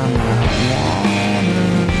I not wanna?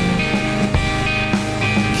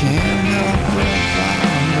 Can't help but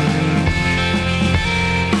wonder.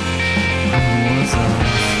 Was I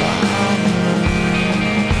a father?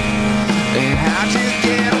 And how'd you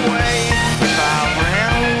get away? If I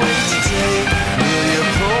ran away today, will you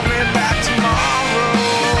pull me back tomorrow?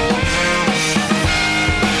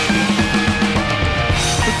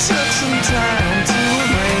 It took some time to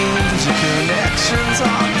arrange your connections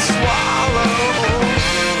on the swallow.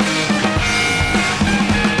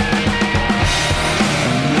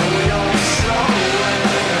 I know you're so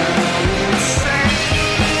insane.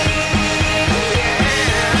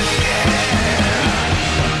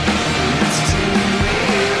 It's too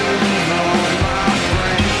live on my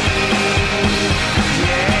brain.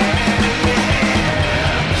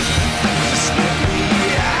 Just let me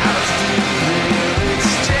out to the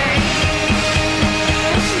exchange.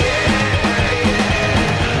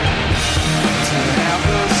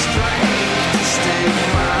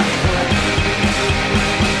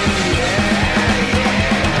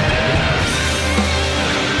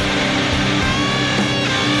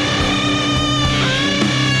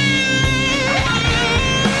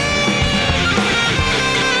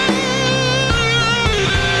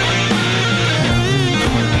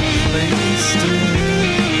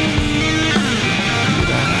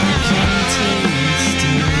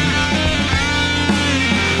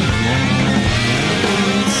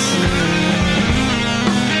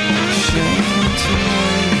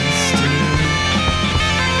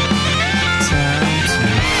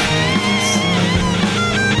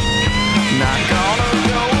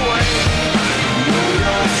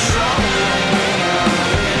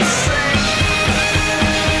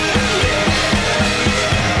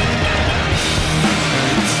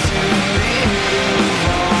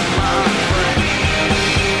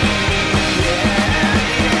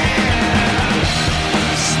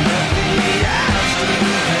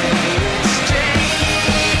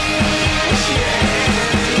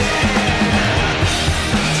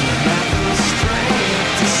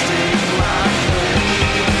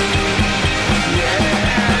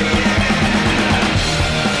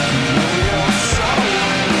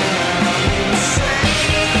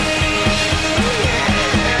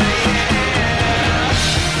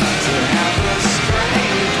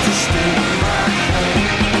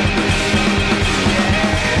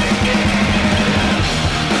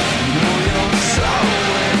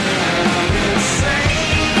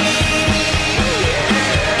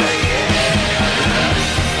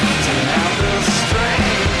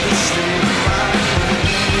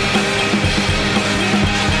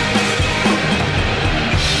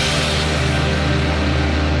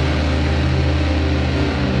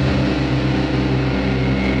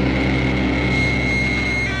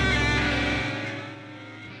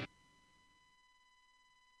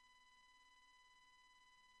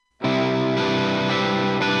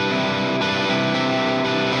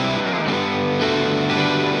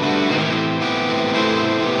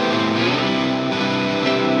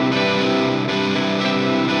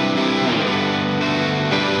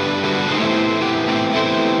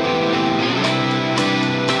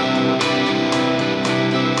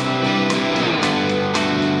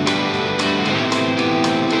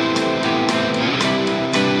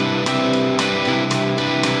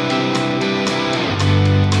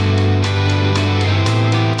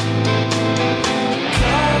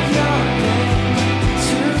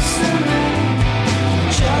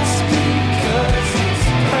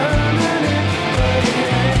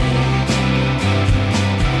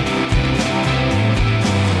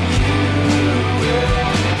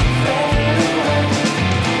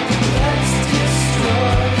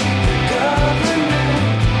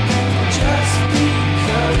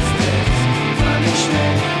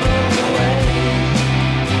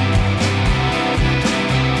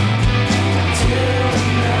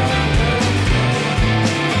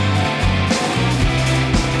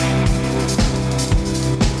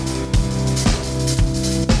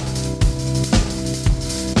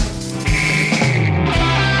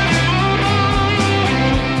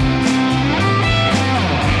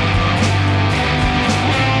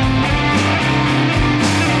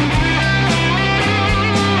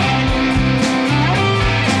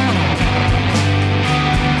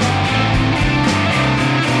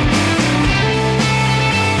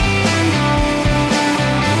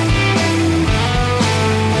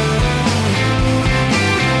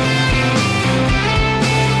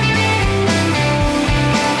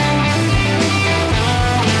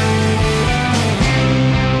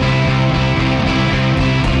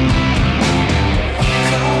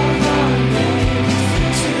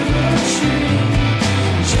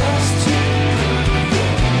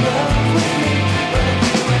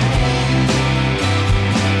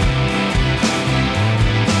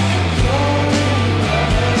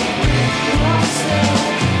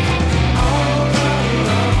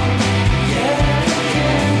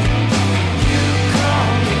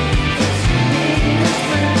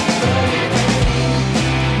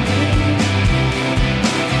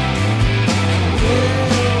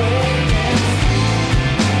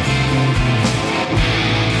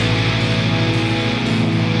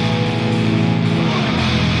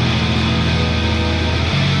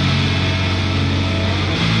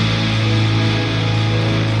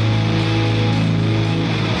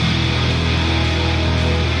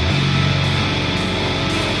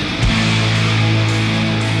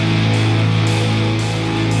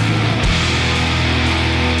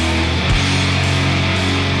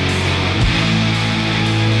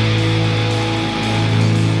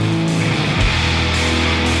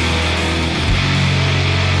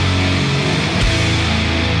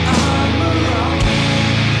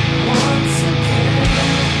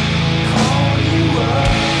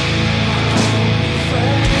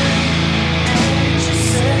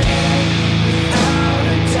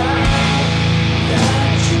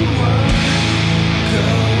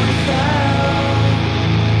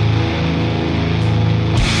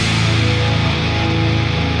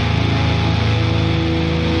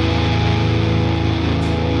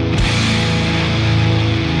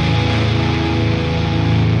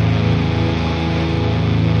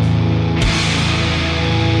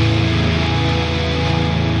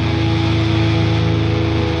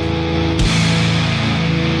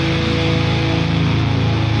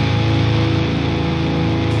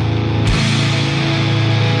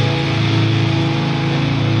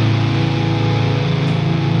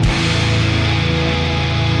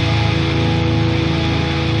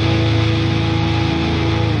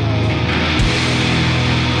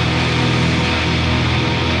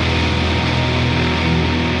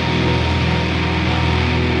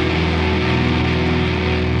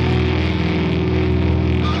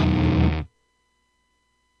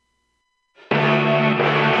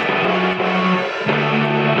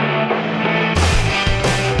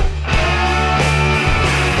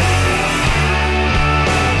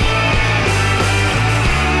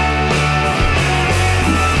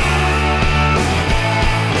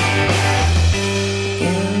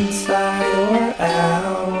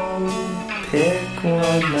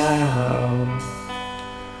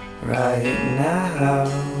 how.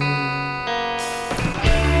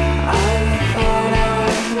 I thought I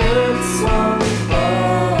heard somebody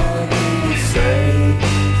say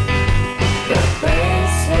that they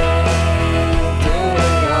slept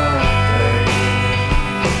during our day.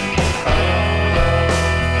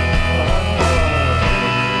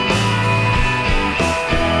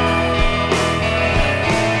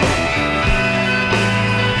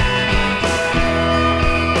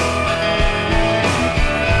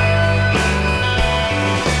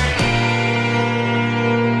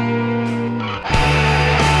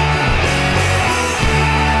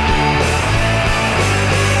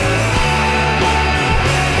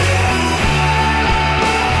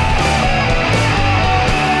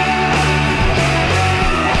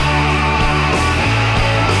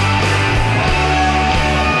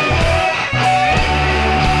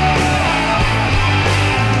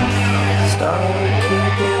 Start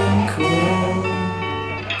keeping cool,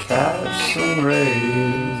 catch some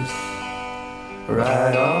rays,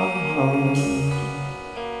 right on home.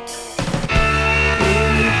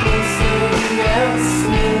 People say yes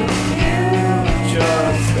if you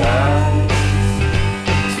just ask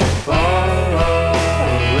to borrow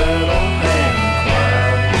a little hand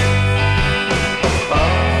clap.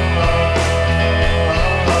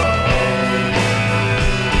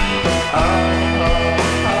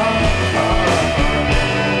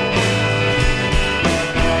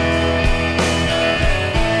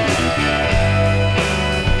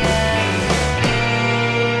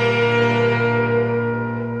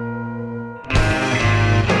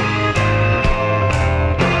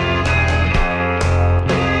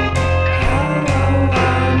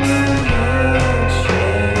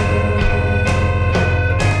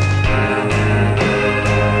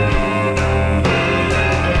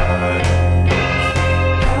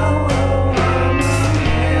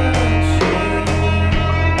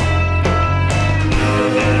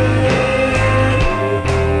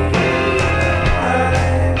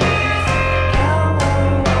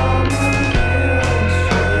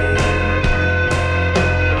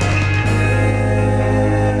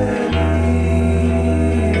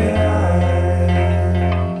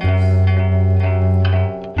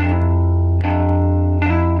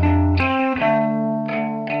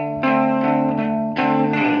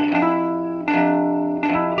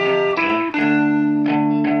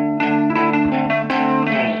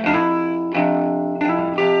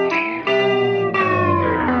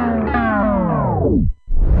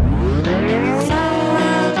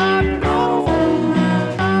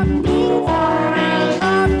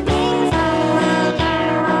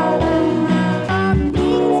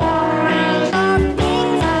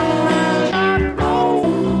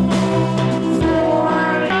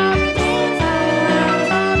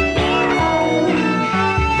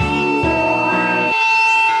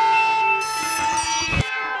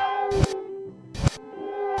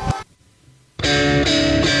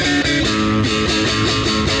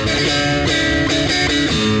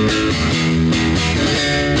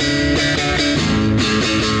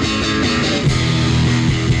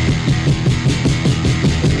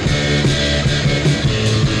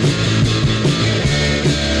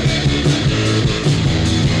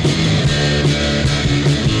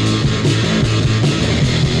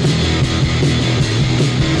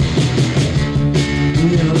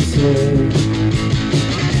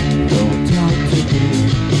 Don't talk to me.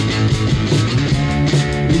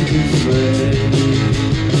 We just wait.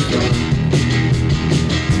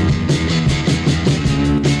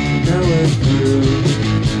 Now we're through.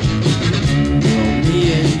 No, me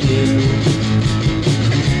and you.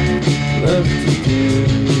 Love to do,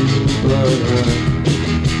 but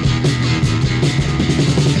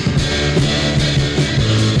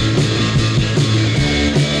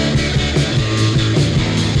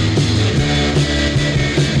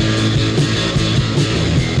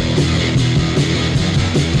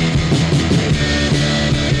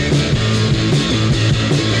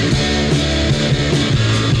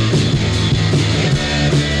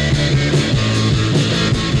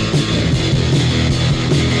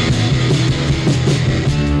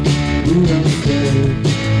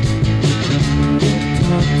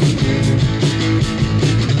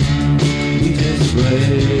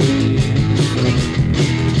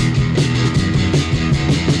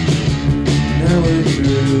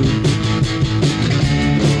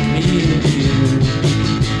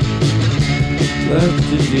left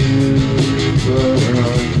to do, but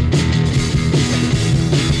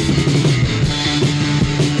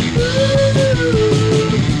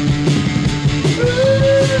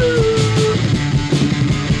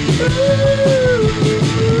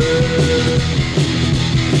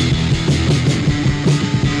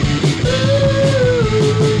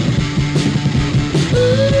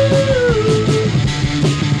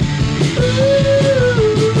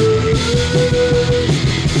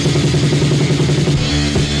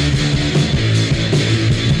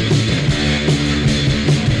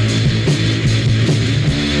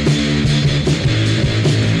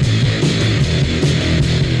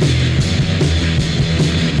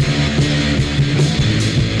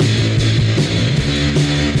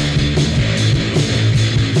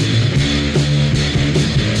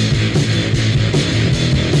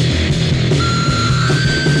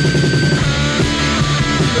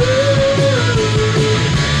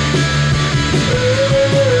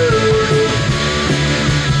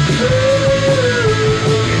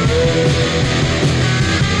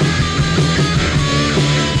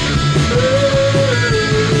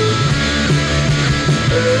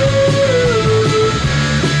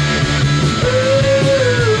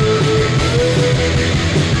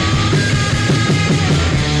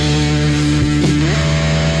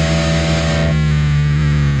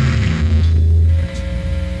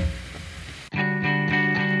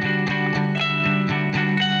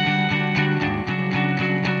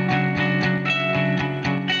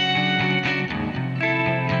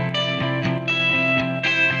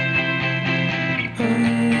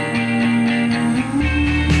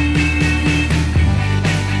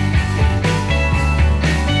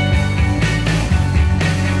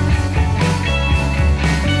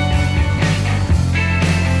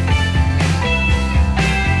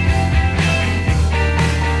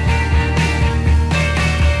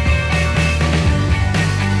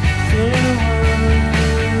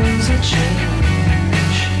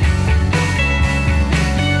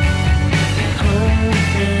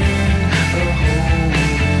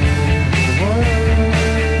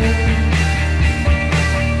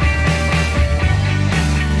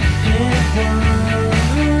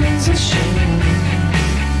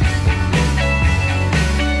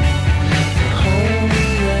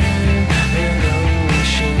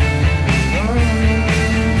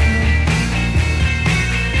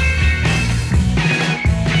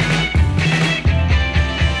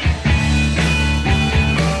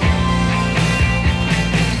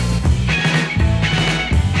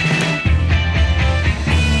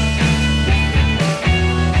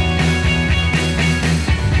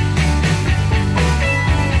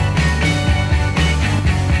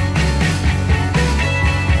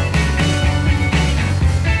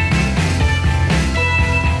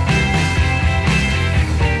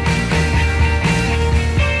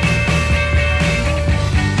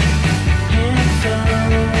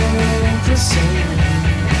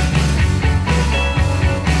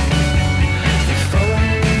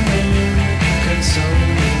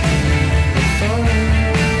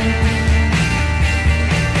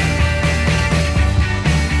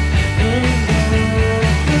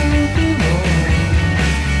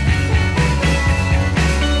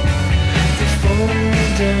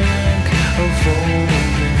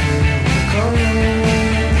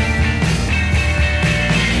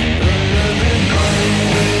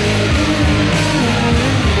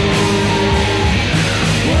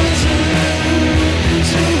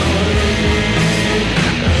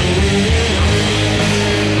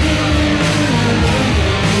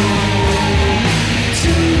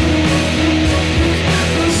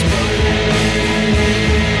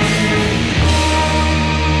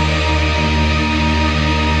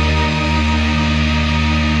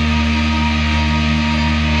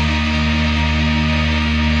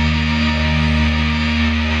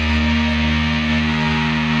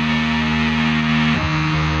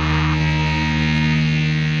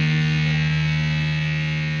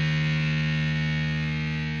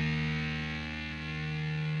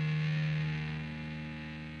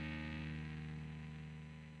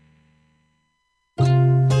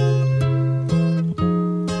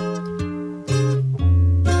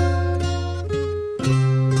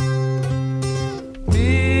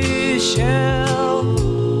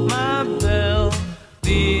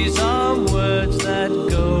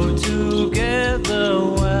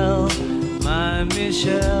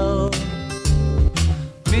Michel.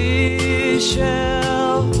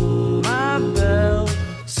 Michel, ma belle,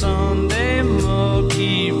 sont des mots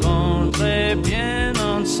qui vont très bien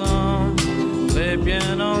ensemble, très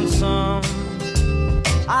bien ensemble.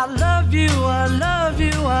 I love you, I love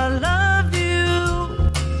you, I love you.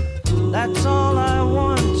 That's all I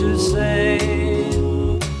want to say.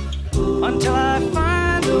 Until I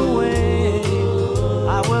find a way,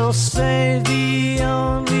 I will say the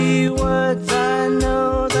only words I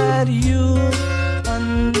know that you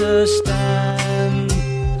understand.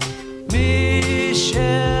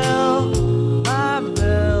 Michel, ma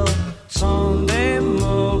belle, sont des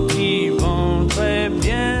mots qui vont très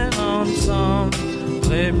bien ensemble,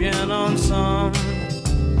 très bien ensemble.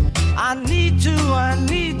 I need to, I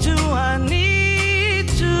need to, I need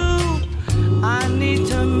to, I need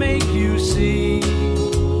to make you see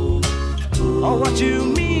oh, what you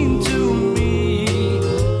mean to me.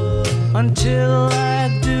 Until I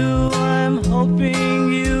do, I'm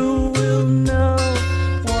hoping you will know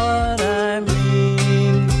what I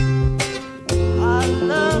mean. I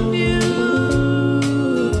love you.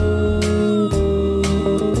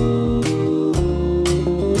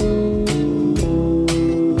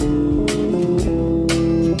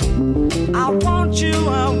 I want you,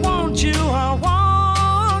 I want you, I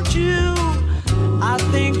want you. I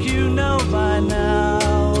think you know by now.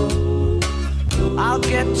 I'll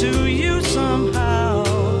get to you somehow.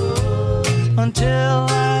 Until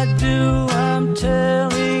I do, I'm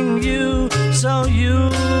telling you so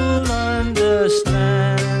you'll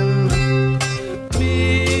understand.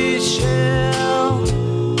 Michel,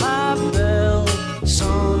 ma belle,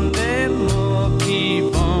 sont des mots qui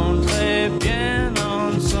vont très bien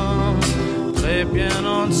ensemble, très bien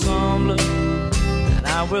ensemble. And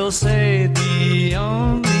I will say the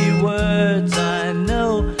only words I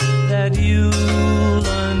know that you'll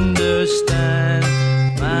understand,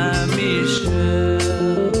 my Michel.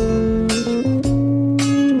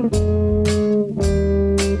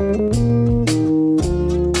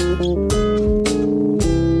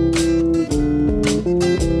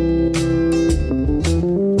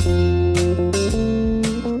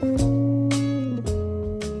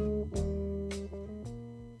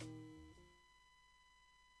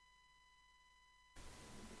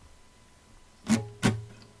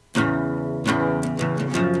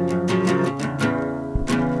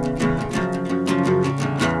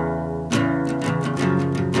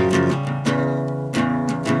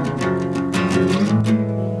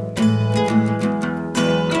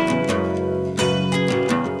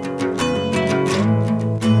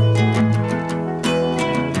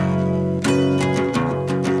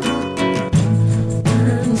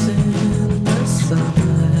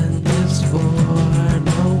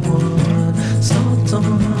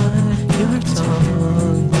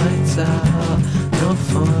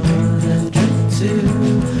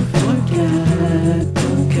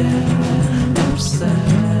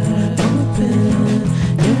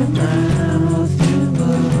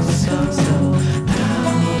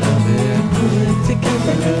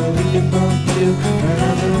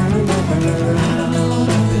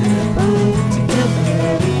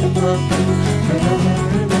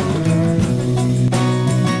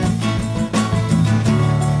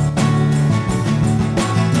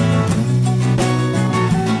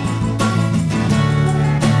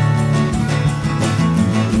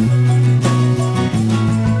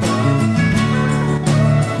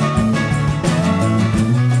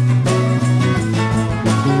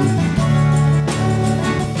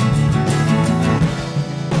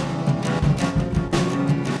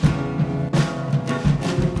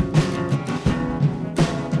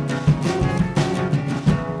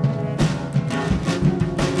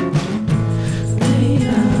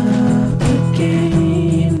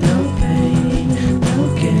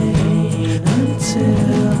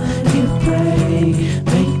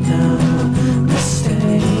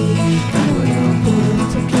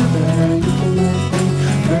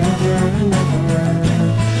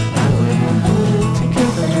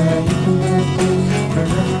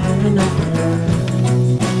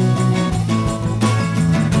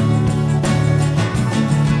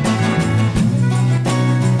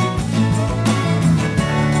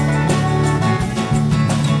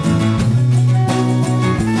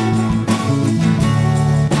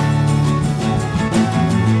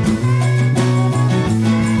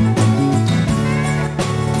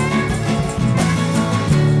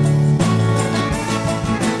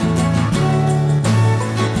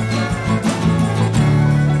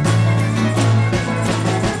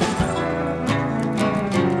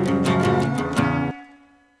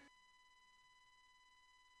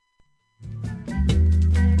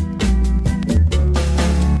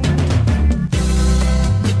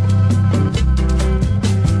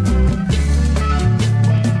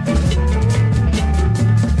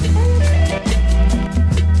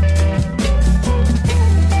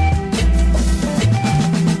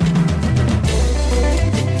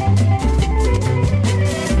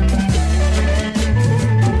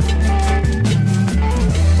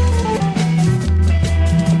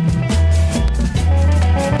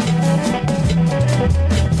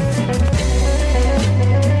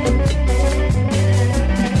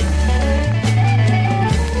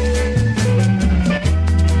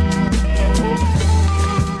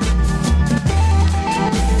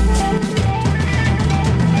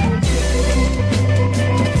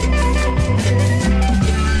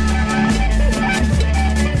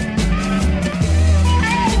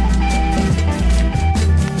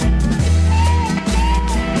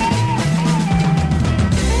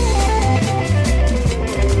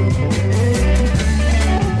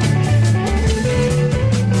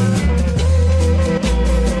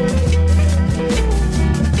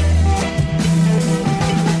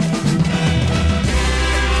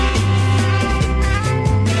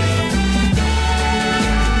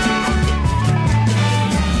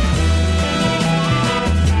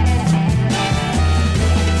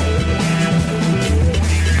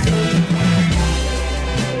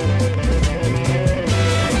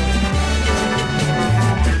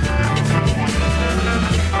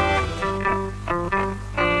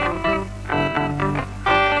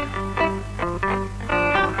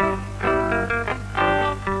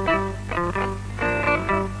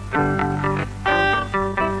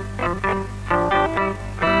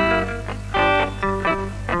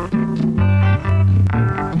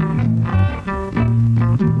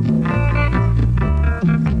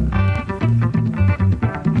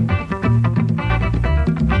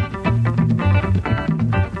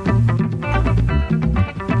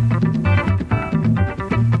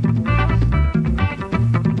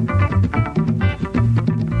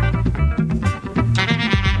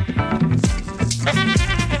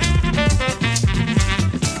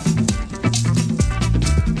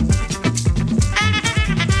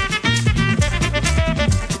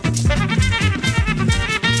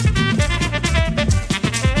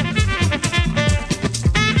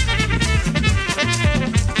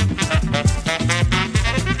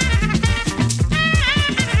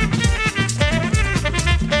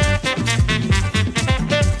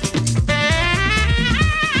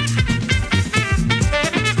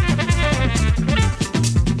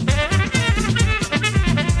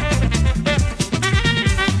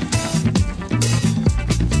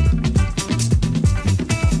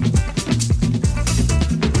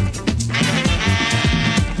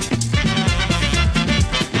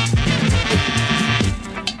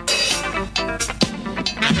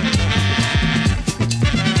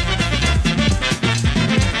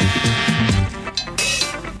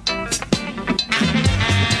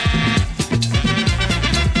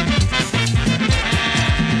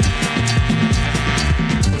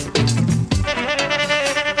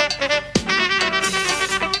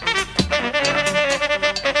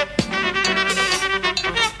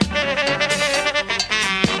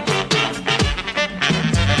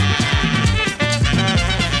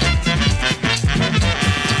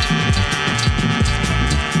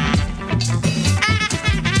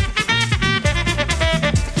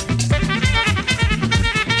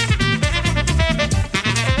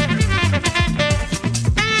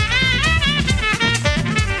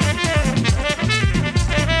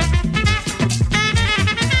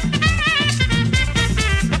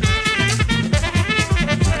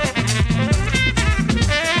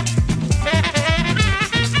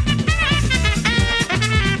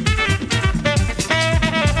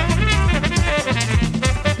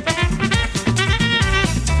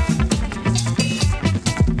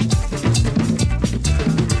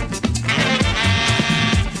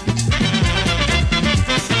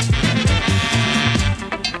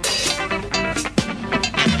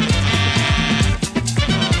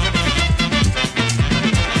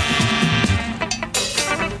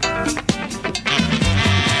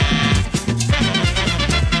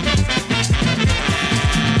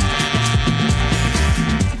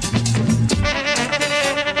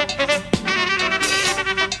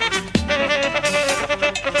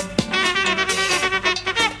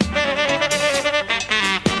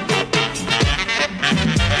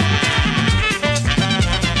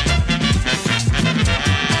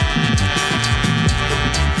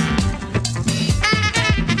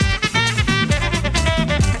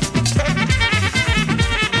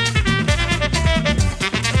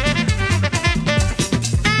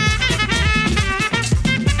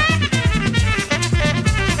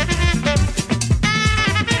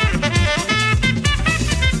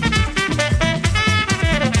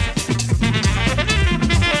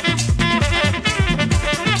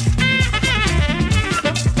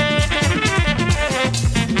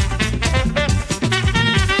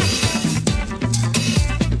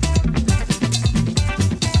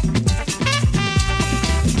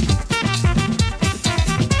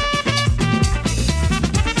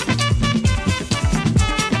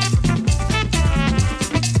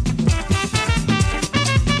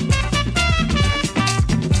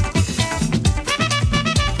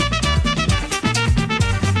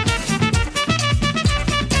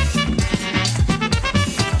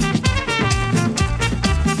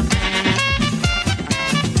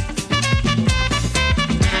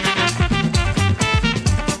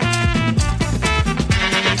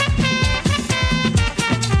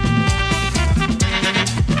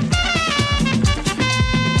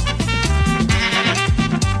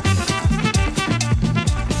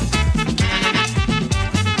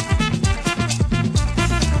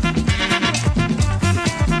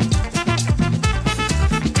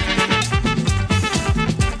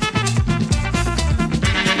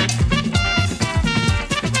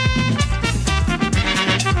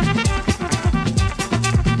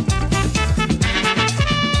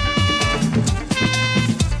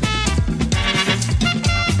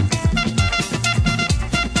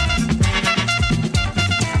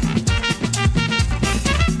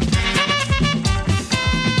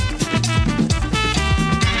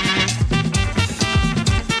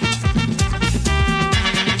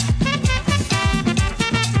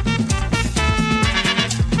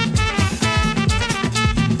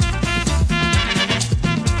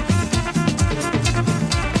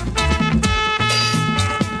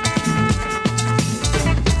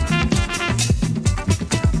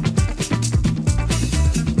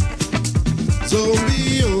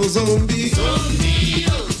 Zombie, oh zombie. Zombie,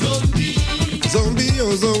 oh zombie. Zombie,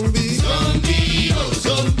 oh zombie. Zombie, oh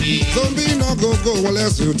zombie. Zombie not go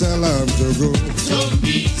unless you tell him to go.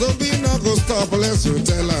 Zombie. Zombie not go stop unless you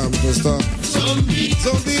tell him to stop. Zombie.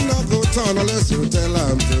 Zombie not go turn unless you tell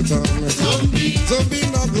him to turn. Zombie. Zombie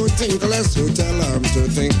not go think unless you tell him to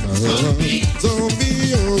think. Zombie.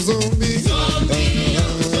 Zombie, oh zombie. Zombie,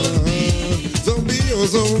 oh zombie. Zombie, oh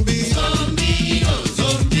zombie.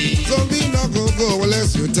 Zombie not go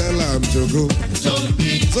unless you tell him to go.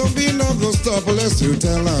 Zombie. Zombie not go stop unless you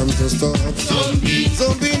tell him to stop. Zombie.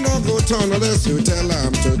 Zombie not go turn unless you tell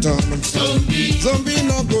him to turn. Zombie. Zombie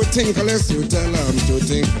not go think unless you tell him to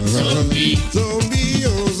think. Zombie. Zombie,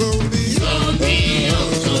 oh zombie. Zombie,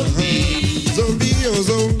 oh zombie. Zombie, oh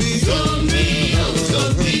zombie. Zombie, oh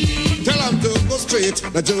zombie. Tell him to go straight.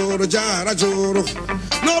 Na joro jara joro.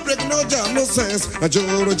 No break, no jam, no sense. Na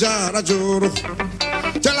joro jara joro.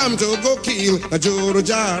 Tell him to go kill. Na joro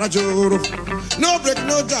jara joro. No break,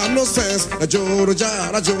 no jam, no sense. Na joro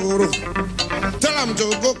jara joro. Tell him to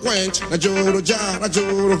go quench. Na joro jara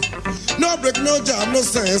joro. No break, no jam, no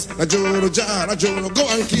sense. Na joro jara joro. Go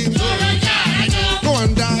and kill. Go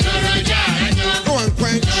and die. Go and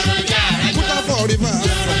quench. Put up all the verse.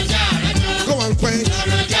 Go and quench.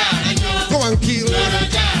 Go and kill.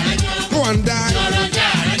 Go and die.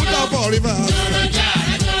 Put up all the verse.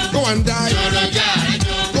 Go and die.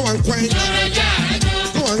 Go and quench.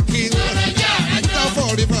 Go and kill. Put up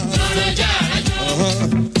all the verse.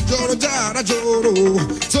 Joro jara joro.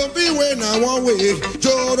 Zombie when I one way.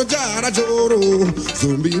 Joro jara joro.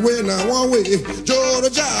 Zombie when I one way. Joro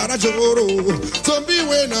jara joro. Zombie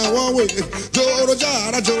when I one way. Joro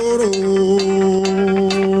jara joro.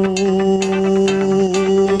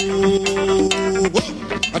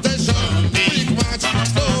 Attention, big match,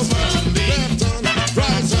 slow match, left on,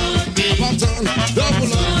 right on, button,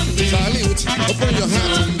 double on, salute, open your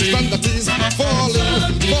hands, stand that is, fall in,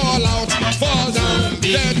 fall out, fall down,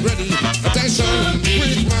 dead ready, attention,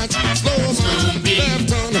 quick match, slow match,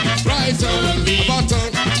 left on, right on,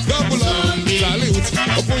 button, double on, salute,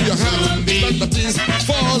 open your hands, stand that is,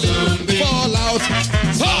 fall in, fall out,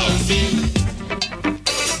 fall in.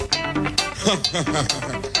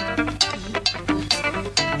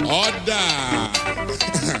 Order.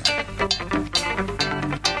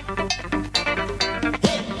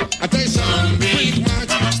 Attention, quick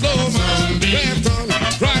march, slow march, left on,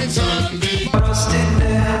 right on. Rusting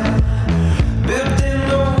there, built in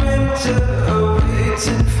the winter of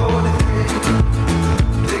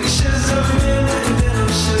 1843. Pictures of men in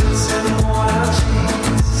denim shirts and worn-out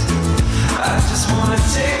jeans. I just wanna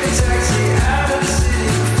take a taxi out of the city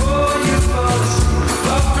before you fall asleep.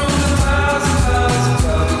 Far from the miles and miles of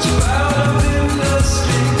crowd, you out up in the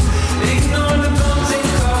street. Ignore the bums and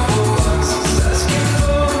cardboard boxes asking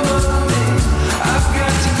for money. I've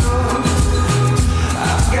got to go.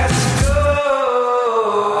 I've got to go.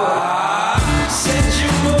 Sent you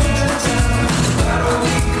home to town about a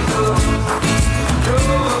week ago.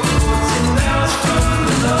 Drove 14 hours from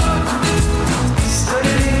the north.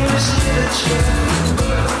 Studied English literature,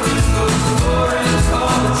 but for war and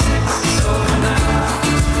politics. So for now,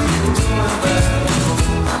 you're going back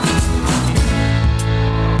home.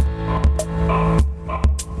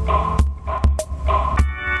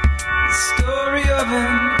 The story of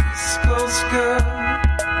an East Coast girl,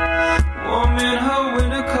 warm in her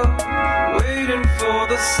winter coat, waiting for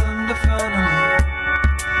the sun to finally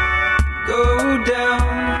go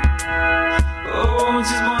down. Oh,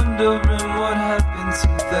 she's wondering what happened to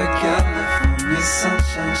the California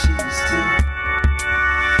sunshine she used to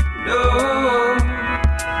know.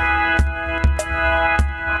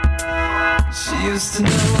 She used to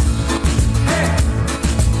know.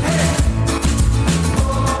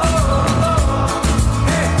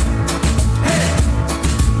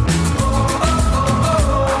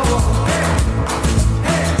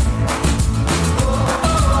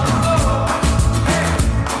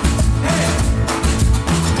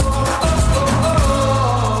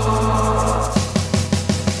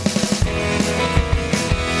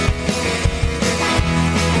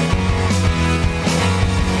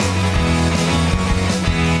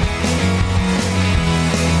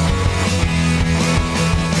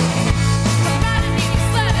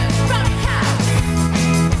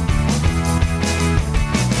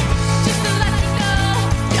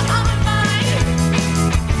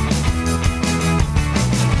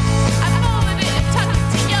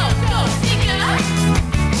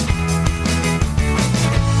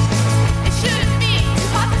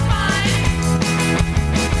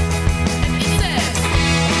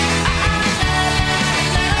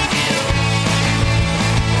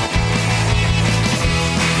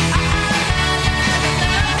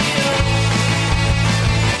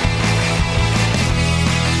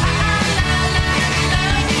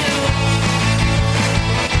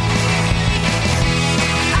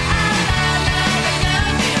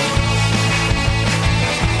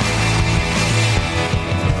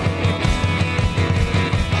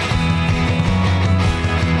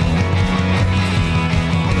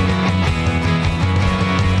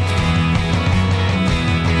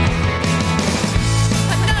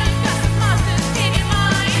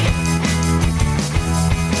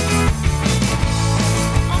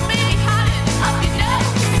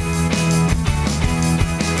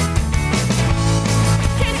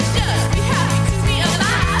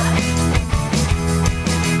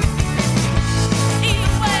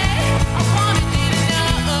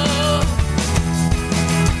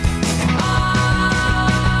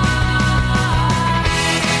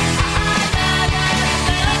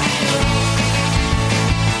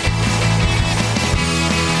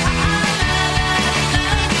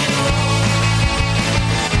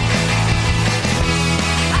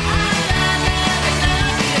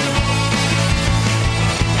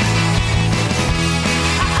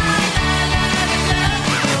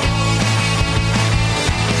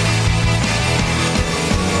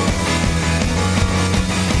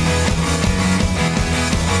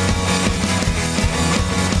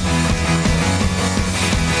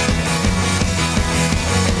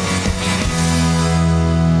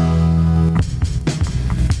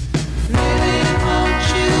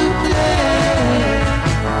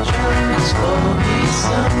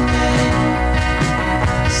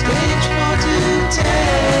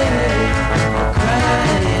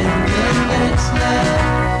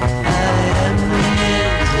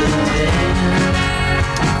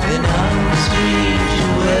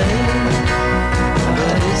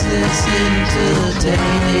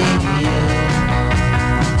 entertaining you.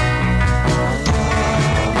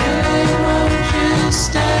 Hey, won't you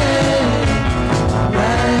stay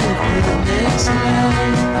right for the next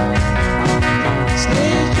line?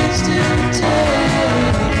 Stay just to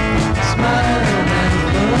take a smile and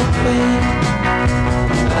look away.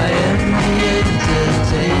 I am the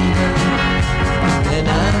entertainer, and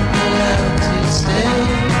I'm allowed to stay.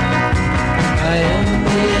 I am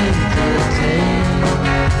the entertainer,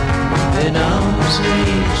 and arms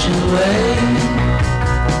reach away.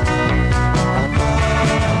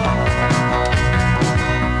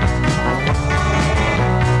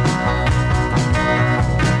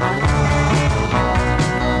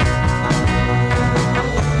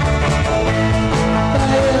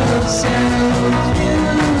 By yourself, you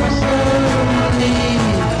slowly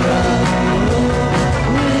travel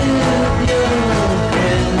with your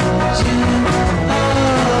friends. You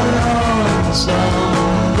are ensemble,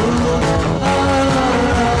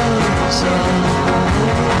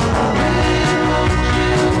 won't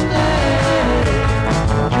you play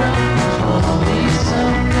drums for me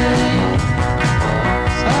someday?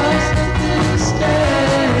 I'll set this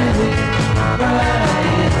day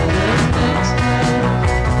right the next time.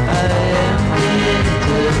 I am the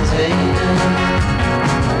entertainer,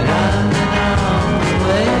 and I'm an arm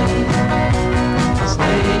away. The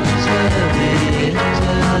stage is where we entertain.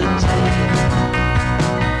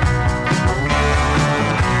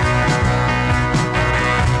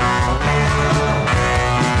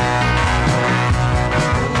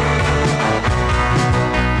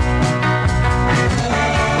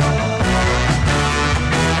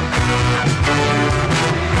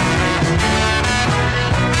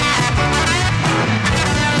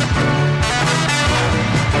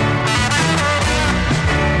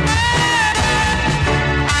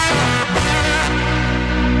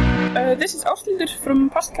 This is Ásthildur from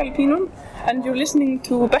Pascal Pinon, and you're listening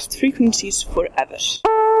to Best Frequencies Forever.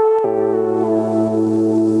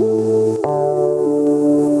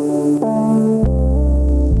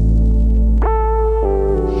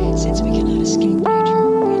 Since we cannot escape nature,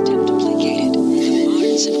 we attempt to placate it.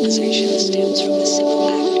 Modern civilization stems from the simple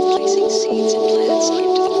act